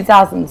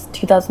 2000s,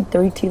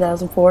 2003,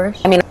 2004.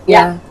 I mean,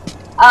 Yeah.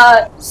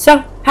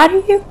 So how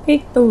do you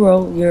make the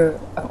role your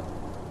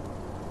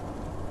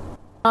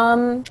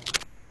own?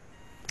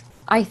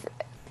 I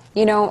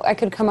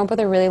could come up with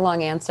a really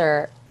long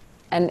answer,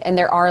 and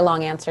there are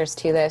long answers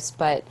to this,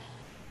 but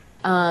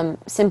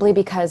simply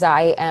because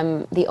I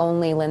am the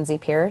only Lindsay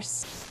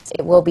Pearce,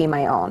 it will be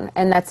my own.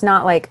 And that's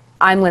not like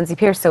I'm Lindsay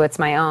Pearce, so it's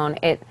my own.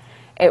 It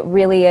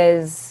really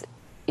is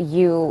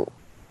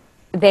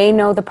they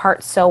know the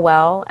part so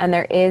well, and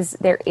there is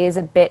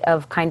a bit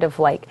of kind of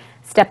like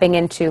stepping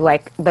into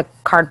like the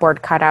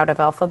cardboard cutout of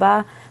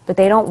Elphaba, but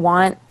they don't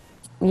want,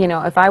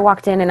 if I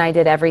walked in and I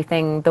did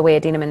everything the way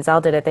Idina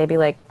Menzel did it, they'd be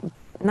like,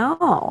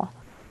 no,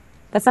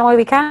 that's not why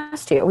we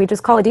cast you. We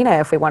just call Idina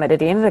if we wanted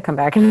Idina to come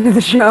back into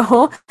the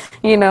show.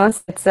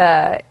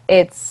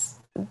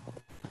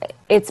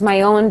 It's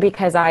my own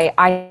because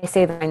I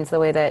say the lines the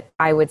way that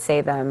I would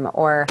say them,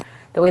 or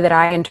the way that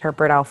I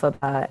interpret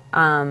Elphaba.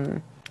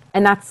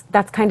 And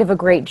that's kind of a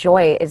great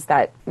joy, is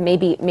that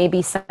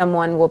maybe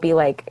someone will be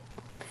like,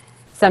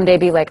 someday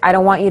be like, I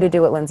don't want you to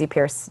do what Lindsay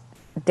Pearce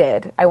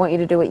did. I want you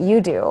to do what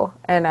you do.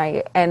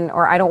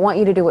 Or I don't want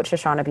you to do what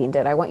Shoshana Bean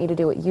did. I want you to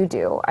do what you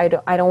do. I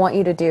don't want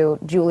you to do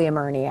Julia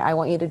Murney. I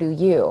want you to do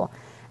you.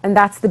 And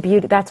that's the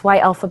beauty. That's why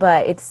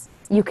Elphaba,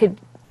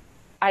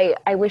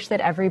 I wish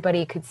that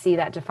everybody could see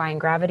that Defying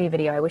Gravity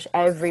video. I wish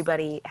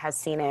everybody has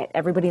seen it,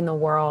 everybody in the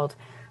world,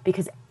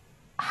 because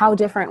how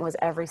different was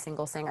every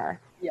single singer?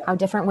 Yeah. How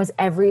different was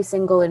every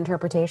single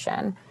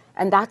interpretation?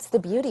 And that's the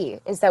beauty,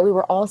 is that we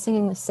were all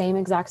singing the same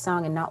exact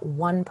song and not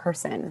one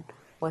person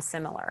was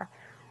similar.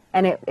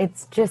 And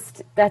it's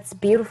just, that's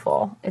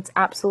beautiful. It's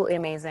absolutely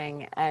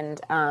amazing. And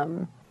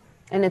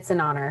it's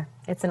an honor.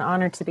 It's an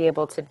honor to be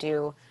able to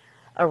do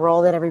a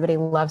role that everybody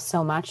loves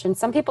so much. And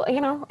some people,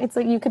 it's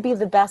like you could be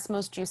the best,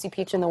 most juicy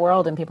peach in the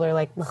world, and people are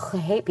like, I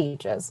hate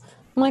peaches.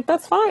 I'm like,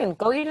 that's fine.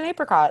 Go eat an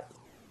apricot.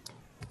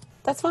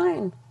 That's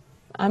fine.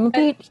 I'm a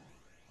peach.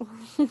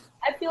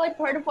 I feel like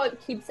part of what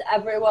keeps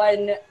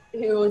everyone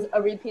who's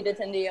a repeat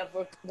attendee of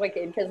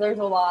Wicked, because there's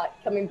a lot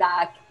coming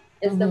back,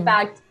 is the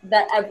fact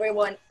that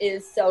everyone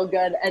is so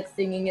good at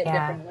singing it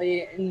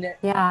differently and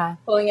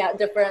pulling out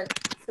different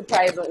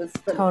surprises.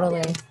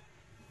 Totally.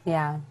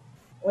 Yeah.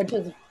 Which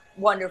is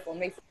wonderful.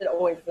 Makes it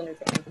always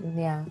entertaining.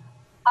 Yeah.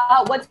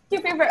 What's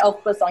your favorite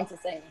Elphaba song to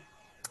sing?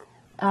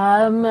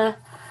 I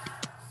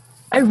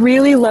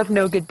really love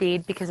No Good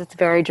Deed because it's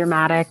very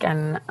dramatic,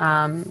 and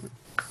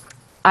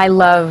I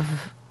love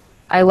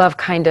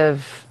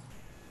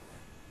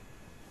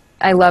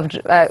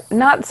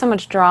not so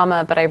much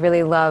drama, but I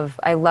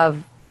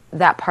love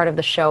that part of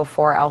the show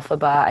for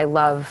Elphaba. I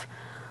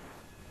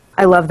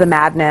love the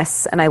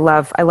madness, and I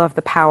love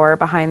the power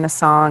behind the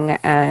song,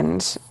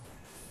 and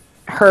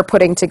her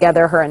putting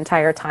together her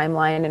entire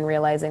timeline and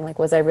realizing, like,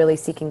 was I really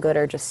seeking good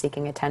or just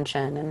seeking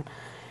attention,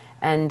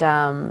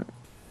 and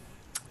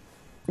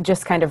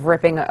just kind of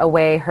ripping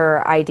away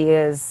her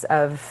ideas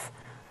of,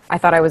 I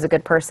thought I was a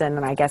good person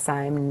and I guess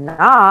I'm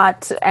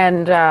not,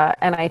 and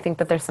I think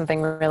that there's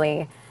something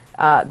really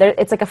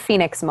it's like a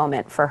phoenix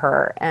moment for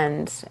her,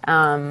 and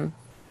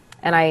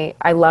I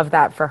love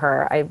that for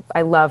her.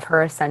 I love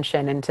her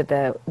ascension into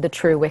the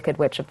true Wicked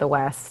Witch of the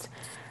West,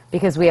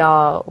 because we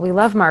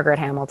love Margaret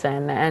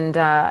Hamilton,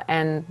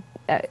 and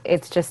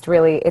it's just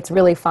really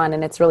fun,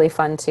 and it's really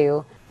fun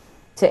to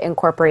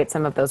incorporate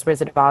some of those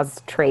Wizard of Oz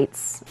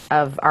traits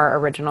of our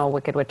original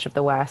Wicked Witch of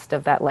the West,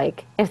 of that,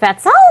 like, if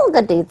that's all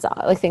good deeds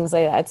are, like things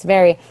like that. It's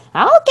very,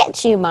 I'll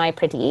get you, my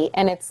pretty,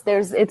 and it's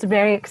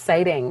very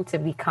exciting to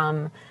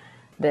become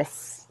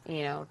this,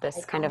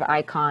 this kind of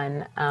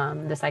icon,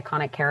 this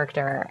iconic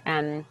character,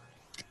 and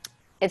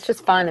it's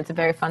just fun. It's a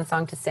very fun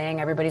song to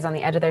sing. Everybody's on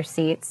the edge of their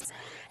seats.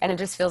 and it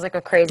just feels like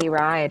a crazy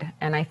ride.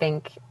 And I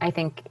think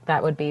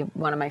that would be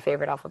one of my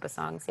favorite Alphaba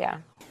songs. Yeah.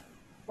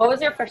 What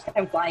was your first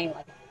time flying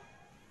like?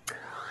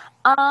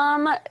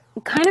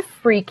 Kind of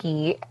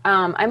freaky.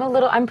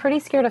 I'm pretty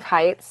scared of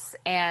heights,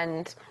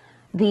 and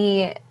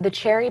the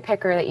cherry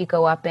picker that you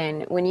go up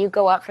in, when you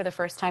go up for the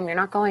first time, you're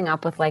not going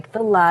up with like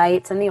the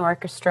lights and the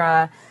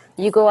orchestra.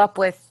 You go up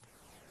with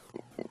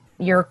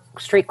your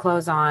street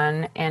clothes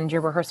on and your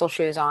rehearsal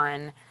shoes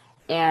on,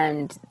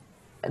 and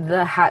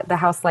the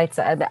house lights,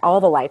 all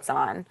the lights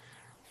on,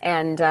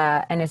 and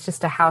it's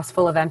just a house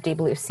full of empty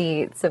blue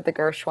seats of the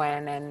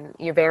Gershwin, and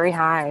you're very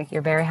high.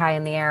 You're very high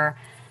in the air,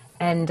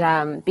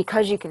 and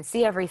because you can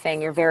see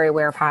everything, you're very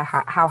aware of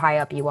how high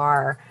up you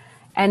are.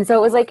 And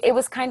so it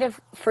was kind of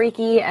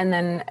freaky. And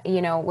then,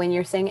 when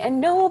you're saying,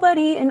 and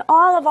nobody in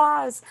all of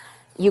Oz,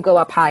 you go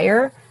up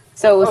higher.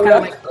 So it was kind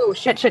of like, oh,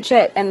 shit.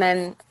 And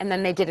then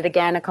they did it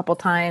again a couple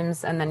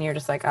times. And then you're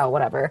just like, oh,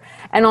 whatever.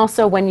 And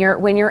also when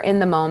you're in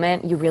the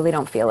moment, you really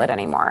don't feel it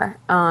anymore.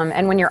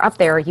 And when you're up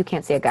there, you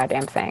can't see a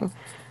goddamn thing.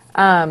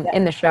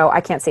 In the show,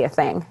 I can't see a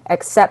thing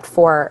except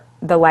for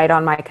the light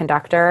on my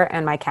conductor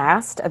and my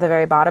cast at the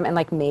very bottom, and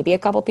like maybe a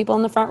couple people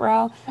in the front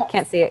row.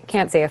 Can't see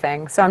a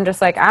thing. So I'm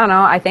just like, I don't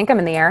know. I think I'm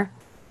in the air.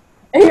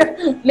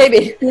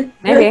 Maybe.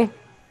 I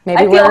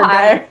feel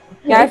high.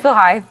 Yeah, I feel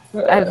high.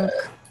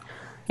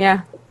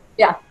 Yeah.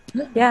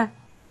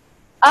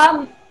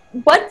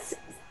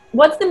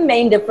 What's the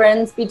main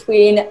difference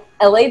between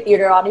LA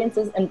theater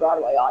audiences and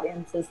Broadway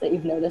audiences that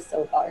you've noticed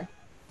so far?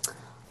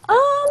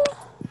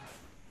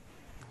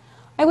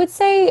 I would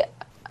say,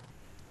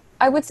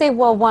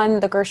 well, one,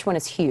 the Gershwin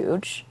is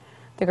huge.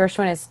 The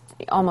Gershwin is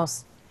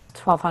almost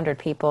 1,200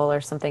 people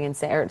or something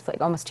insane, or it's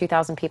like almost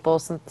 2,000 people,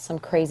 some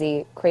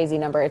crazy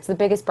number. It's the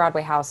biggest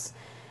Broadway house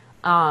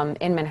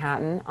in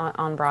Manhattan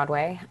on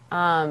Broadway.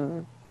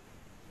 So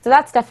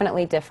that's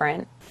definitely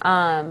different.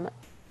 I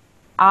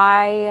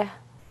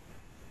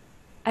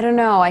don't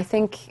know. I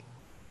think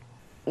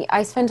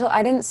I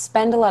didn't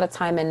spend a lot of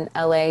time in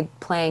LA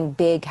playing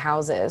big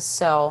houses,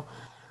 so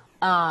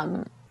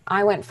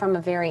I went from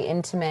a very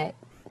intimate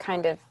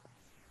kind of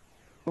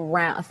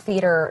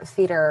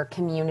theater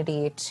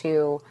community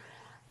to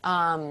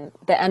the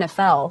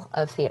NFL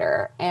of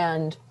theater.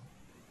 And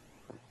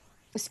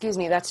excuse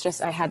me, that's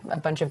just, I had a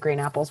bunch of green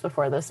apples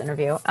before this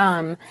interview.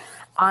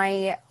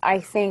 I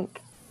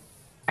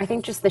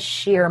think just the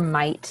sheer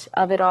might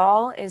of it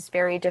all is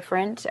very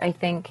different. I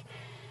think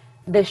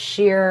the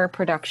sheer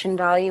production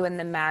value and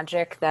the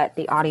magic that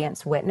the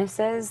audience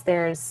witnesses,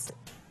 it's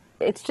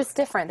just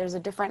different. There's a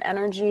different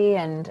energy,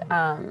 and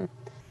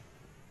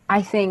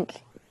I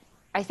think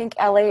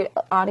LA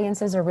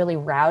audiences are really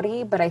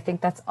rowdy, but I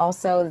think that's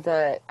also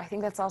the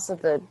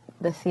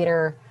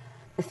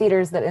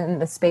theaters that in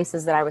the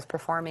spaces that I was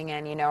performing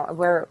in,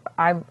 where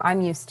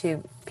I'm used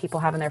to people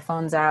having their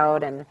phones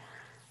out and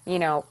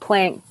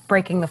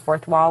breaking the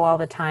fourth wall all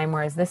the time,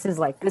 whereas this is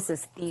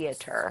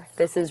theater.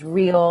 This is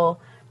real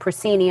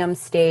proscenium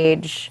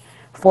stage.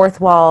 Fourth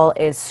wall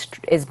is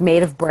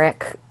made of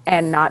brick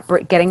and not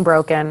getting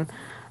broken.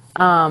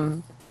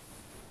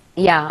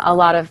 Yeah, a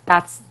lot of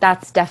that's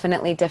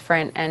definitely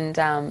different,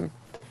 and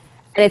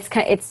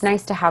it's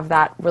nice to have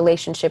that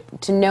relationship,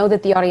 to know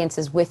that the audience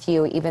is with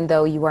you even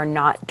though you are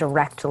not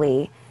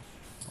directly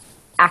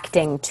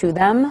acting to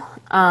them.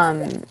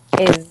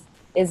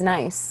 Is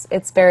nice.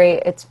 It's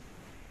I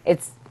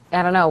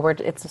don't know.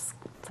 It's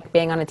like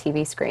being on a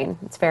TV screen.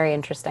 It's very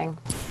interesting.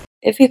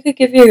 If you could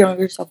give your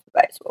younger self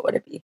advice, what would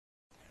it be?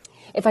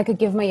 If I could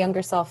give my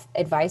younger self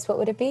advice, what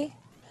would it be?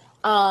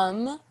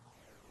 Oh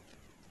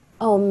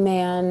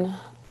man,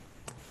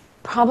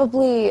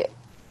 probably.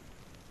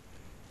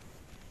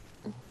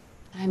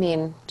 I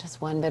mean,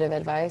 just one bit of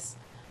advice.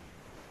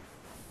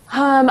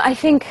 I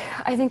think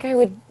I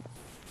would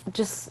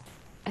just,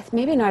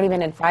 maybe not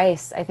even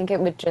advice. I think it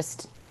would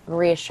just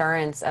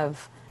reassurance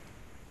of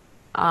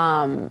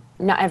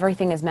not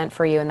everything is meant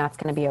for you, and that's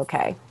going to be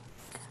okay.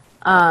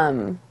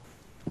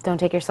 Don't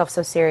take yourself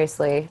so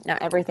seriously.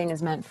 Not everything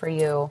is meant for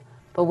you,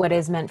 but what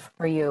is meant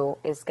for you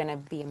is going to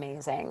be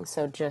amazing.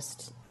 So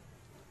just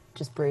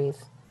breathe.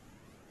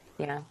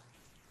 Yeah.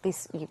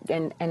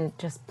 And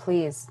just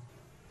please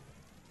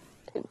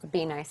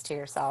be nice to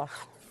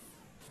yourself.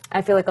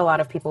 I feel like a lot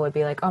of people would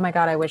be like, oh my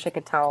God, I wish I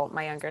could tell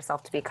my younger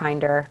self to be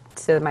kinder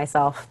to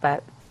myself,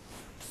 but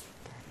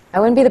I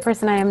wouldn't be the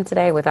person I am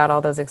today without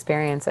all those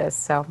experiences.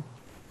 So,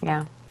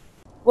 yeah.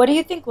 What do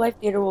you think live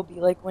theater will be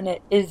like when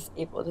it is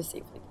able to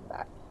safely come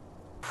back?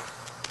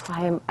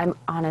 I'm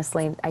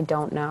honestly, I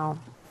don't know.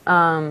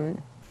 I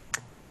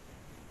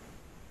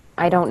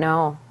don't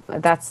know. I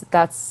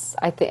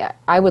think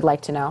I would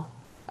like to know.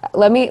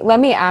 Let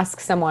me ask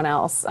someone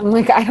else. I'm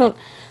like,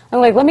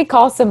 let me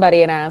call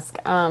somebody and ask.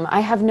 I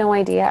have no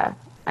idea.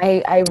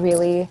 I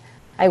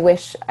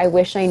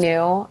wish I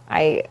knew.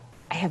 I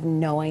have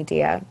no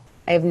idea.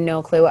 I have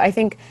no clue. I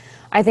think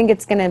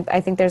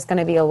there's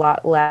gonna be a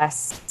lot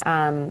less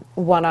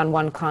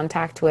one-on-one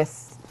contact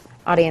with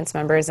audience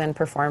members and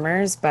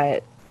performers,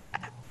 but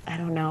I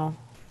don't know.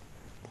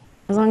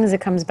 As long as it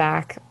comes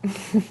back.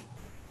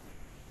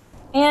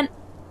 And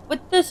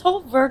with this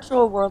whole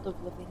virtual world of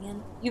living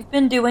in,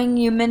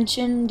 you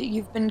mentioned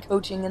you've been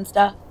coaching and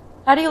stuff.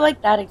 How do you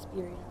like that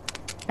experience?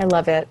 I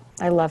love it.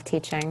 I love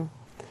teaching.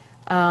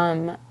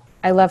 I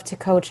love to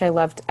coach. I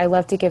love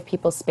to give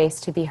people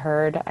space to be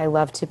heard. I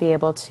love to be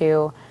able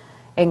to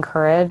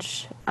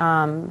encourage.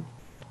 I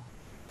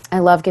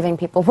love giving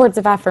people words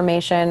of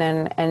affirmation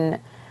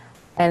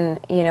and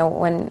you know,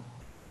 when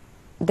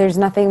there's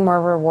nothing more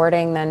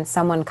rewarding than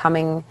someone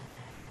coming,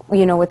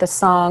 you know, with a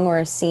song or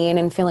a scene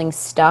and feeling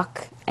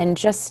stuck and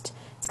just,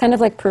 it's kind of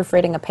like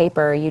proofreading a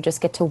paper. You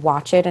just get to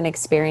watch it and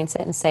experience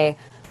it and say,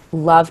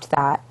 loved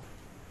that.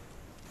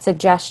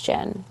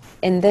 Suggestion.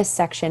 In this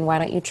section, why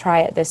don't you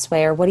try it this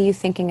way? Or what are you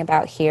thinking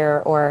about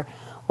here? Or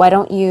why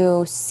don't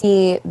you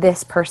see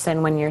this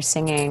person when you're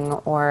singing?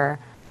 Or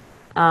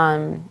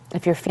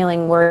if you're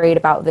feeling worried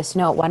about this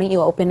note, why don't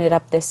you open it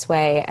up this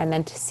way? And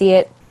then to see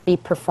it be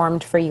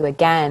performed for you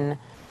again,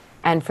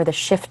 and for the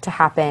shift to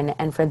happen,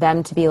 and for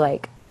them to be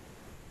like,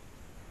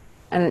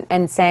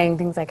 and saying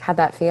things like, how'd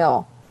that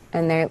feel?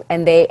 And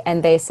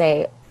they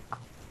say,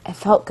 it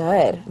felt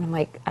good. And I'm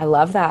like, I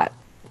love that.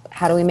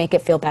 How do we make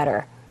it feel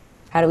better?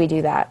 How do we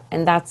do that?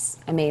 And that's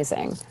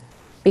amazing.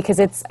 Because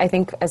I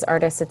think as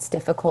artists, it's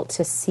difficult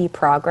to see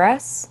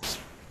progress,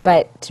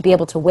 but to be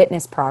able to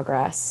witness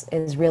progress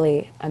is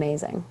really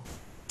amazing.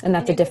 And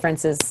that the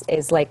difference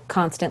is like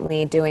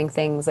constantly doing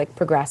things, like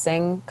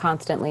progressing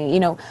constantly. You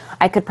know,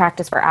 I could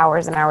practice for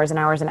hours and hours and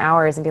hours and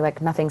hours and be like,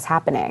 nothing's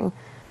happening.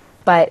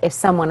 But if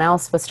someone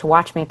else was to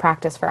watch me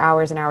practice for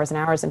hours and hours and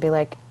hours and be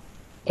like,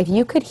 if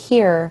you could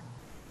hear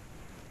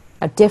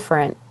a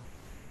different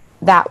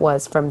that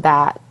was from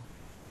that,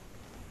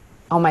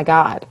 oh my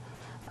God,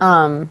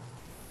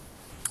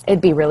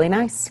 it'd be really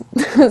nice.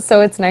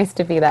 So it's nice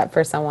to be that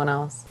for someone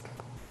else.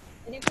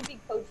 And you could be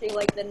coaching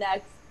like the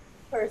next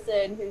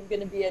person who's going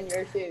to be in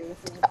your shoes.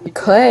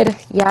 Could,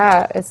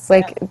 yeah. It's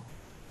like,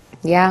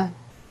 yeah.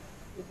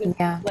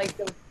 Like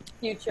the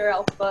future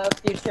alpha,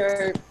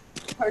 future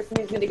person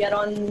who's going to get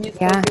on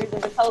musical series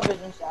of a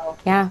television show.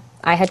 Yeah,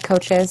 I had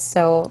coaches,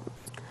 so,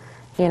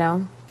 you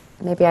know,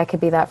 maybe I could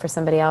be that for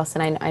somebody else.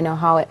 And I know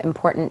how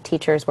important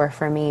teachers were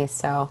for me,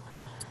 so,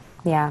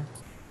 yeah.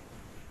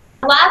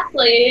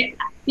 Lastly,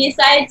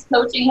 besides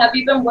coaching, have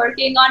you been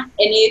working on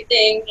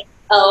anything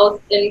else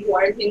in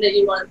quarantine that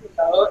you want to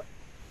promote?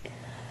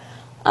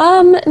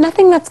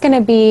 Nothing that's going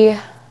to be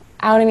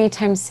out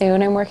anytime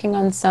soon. I'm working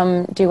on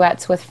some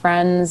duets with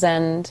friends,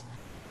 and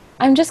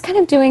I'm just kind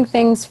of doing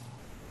things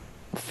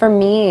for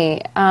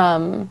me.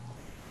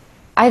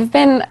 I've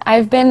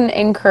been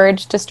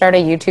encouraged to start a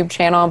YouTube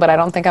channel, but I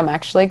don't think I'm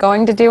actually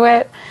going to do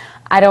it.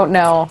 I don't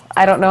know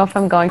if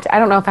I'm going to. I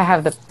don't know if I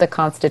have the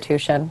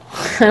constitution.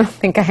 I don't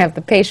think I have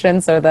the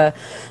patience or the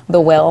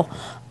will.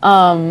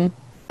 But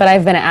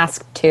I've been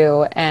asked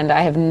to, and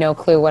I have no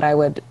clue what I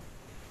would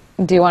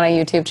do on a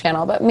YouTube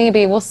channel. But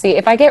maybe we'll see.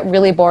 If I get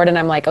really bored and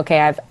I'm like,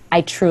 okay,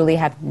 I truly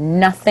have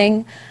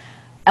nothing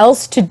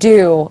else to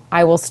do,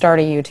 I will start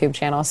a YouTube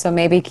channel. So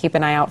maybe keep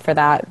an eye out for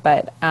that.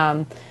 But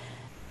I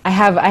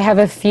have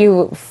a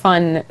few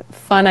fun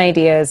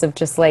ideas of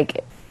just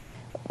like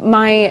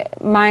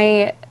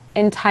my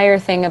entire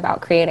thing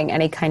about creating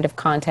any kind of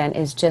content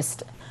is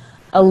just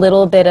a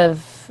little bit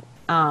of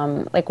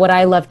like what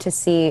I love to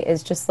see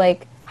is just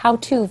like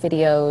how-to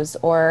videos,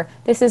 or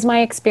this is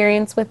my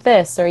experience with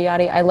this, or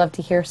yada. I love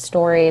to hear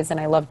stories, and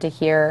I love to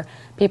hear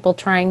people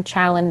trying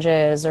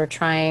challenges or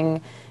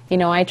trying, you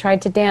know, I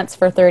tried to dance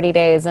for 30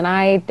 days and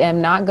I am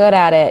not good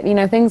at it. You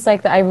know, things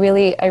like that. I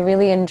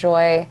really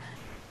enjoy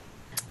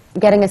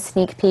getting a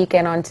sneak peek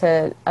in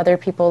onto other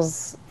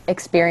people's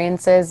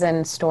experiences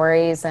and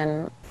stories,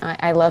 and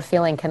I love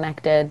feeling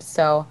connected.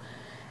 So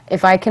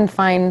if I can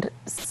find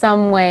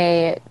some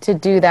way to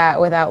do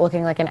that without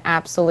looking like an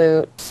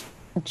absolute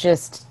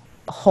just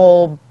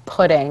whole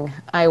pudding,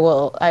 I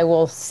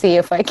will see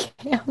if I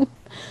can.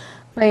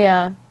 But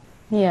yeah.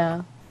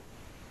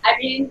 I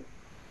mean,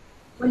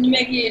 when you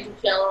make a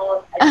YouTube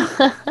channel,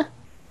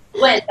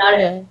 win, not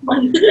it.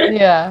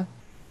 Yeah.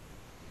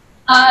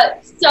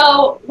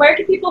 So where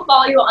can people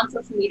follow you on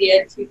social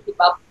media to keep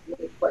up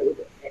with what you're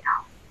doing right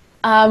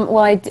now?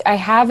 Well, I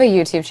have a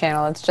YouTube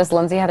channel. It's just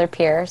Lindsay Heather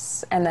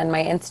Pearce, and then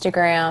my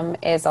Instagram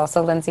is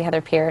also Lindsay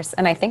Heather Pearce,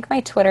 and I think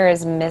my Twitter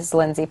is Ms.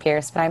 Lindsay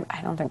Pearce, but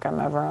I don't think I'm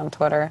ever on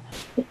Twitter.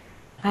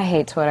 I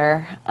hate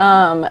Twitter.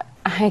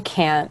 I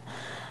can't.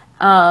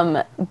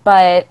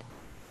 But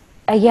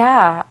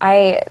yeah,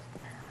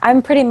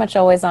 I'm pretty much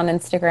always on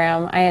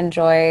Instagram. I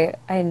enjoy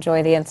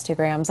the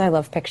Instagrams. I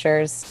love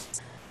pictures.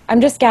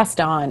 I'm just gassed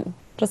on.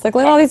 Just like,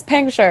 look at all these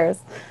pictures.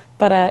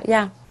 But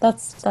yeah,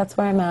 that's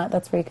where I'm at.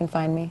 That's where you can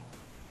find me.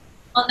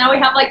 Well, now we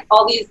have like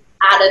all these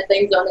added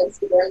things on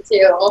Instagram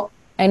too.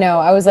 I know.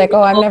 I was like,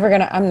 oh, I'm never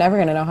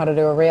gonna know how to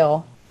do a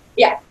reel.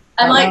 Yeah,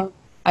 I'm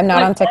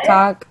not on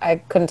TikTok. I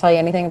couldn't tell you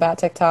anything about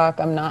TikTok.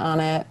 I'm not on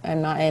it.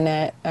 I'm not in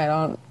it. I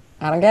don't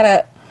get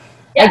it.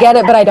 Yeah. I get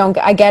it, but I don't.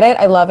 I get it.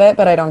 I love it,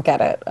 but I don't get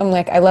it. I'm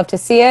like, I love to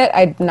see it.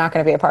 I'm not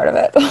going to be a part of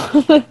it.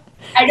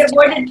 I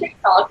avoided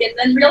TikTok, and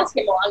then Reels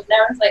came along, and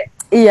I was like,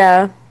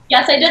 yeah.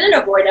 Yes, I didn't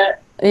avoid it.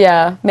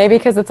 Yeah, maybe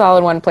because it's all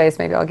in one place,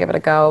 maybe I'll give it a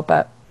go,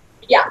 but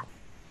Yeah.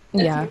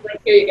 yeah.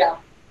 Like, here you go.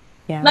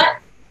 Yeah. But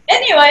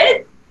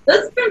anyways,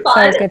 this has been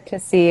fun. So good to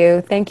see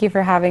you. Thank you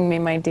for having me,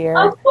 my dear.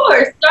 Of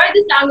course. Sorry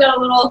the sound got a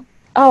little.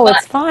 Oh, but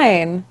it's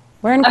fine.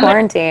 We're in I'm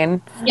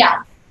quarantine.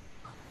 Yeah.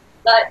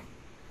 But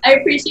I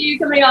appreciate you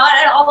coming on,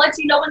 and I'll let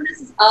you know when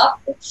this is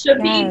up. It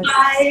should be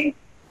by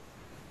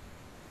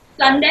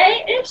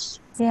Sunday-ish.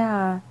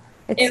 Yeah.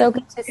 It's so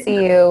good to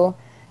see you.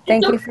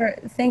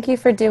 Thank you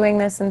for doing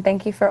this, and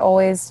thank you for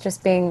always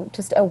just being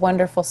just a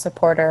wonderful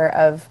supporter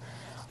of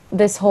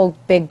this whole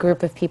big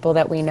group of people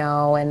that we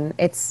know. And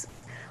it's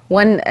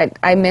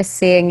I miss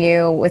seeing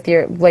you with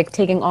your like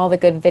taking all the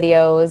good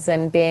videos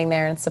and being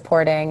there and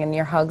supporting and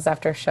your hugs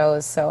after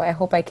shows. So I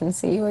hope I can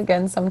see you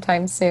again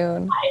sometime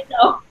soon. I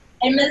know.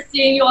 I miss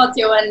seeing you all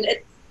too, and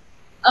it's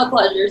a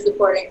pleasure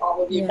supporting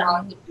all of you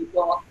talented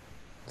people.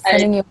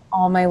 Sending you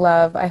all my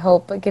love. I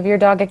hope. Give your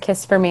dog a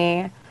kiss for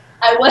me.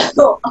 I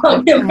will.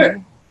 I'll give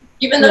her,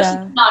 even though she's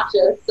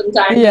obnoxious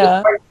sometimes.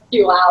 Yeah. It's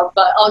too loud,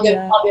 but I'll give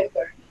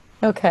her.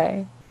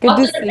 Okay. Good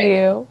to see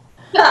you.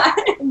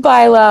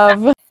 Bye,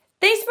 love.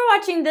 Thanks for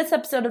watching this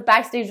episode of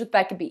Backstage with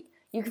Becca B.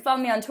 You can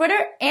follow me on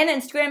Twitter and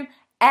Instagram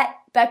at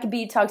Becca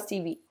B Talks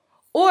TV.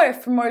 Or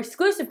for more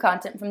exclusive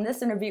content from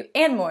this interview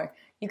and more,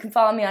 you can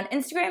follow me on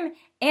Instagram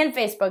and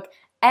Facebook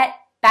at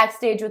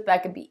Backstage with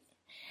Becca B.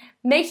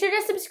 Make sure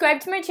to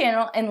subscribe to my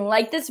channel and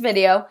like this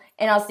video,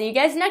 and I'll see you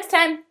guys next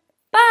time.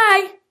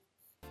 Bye!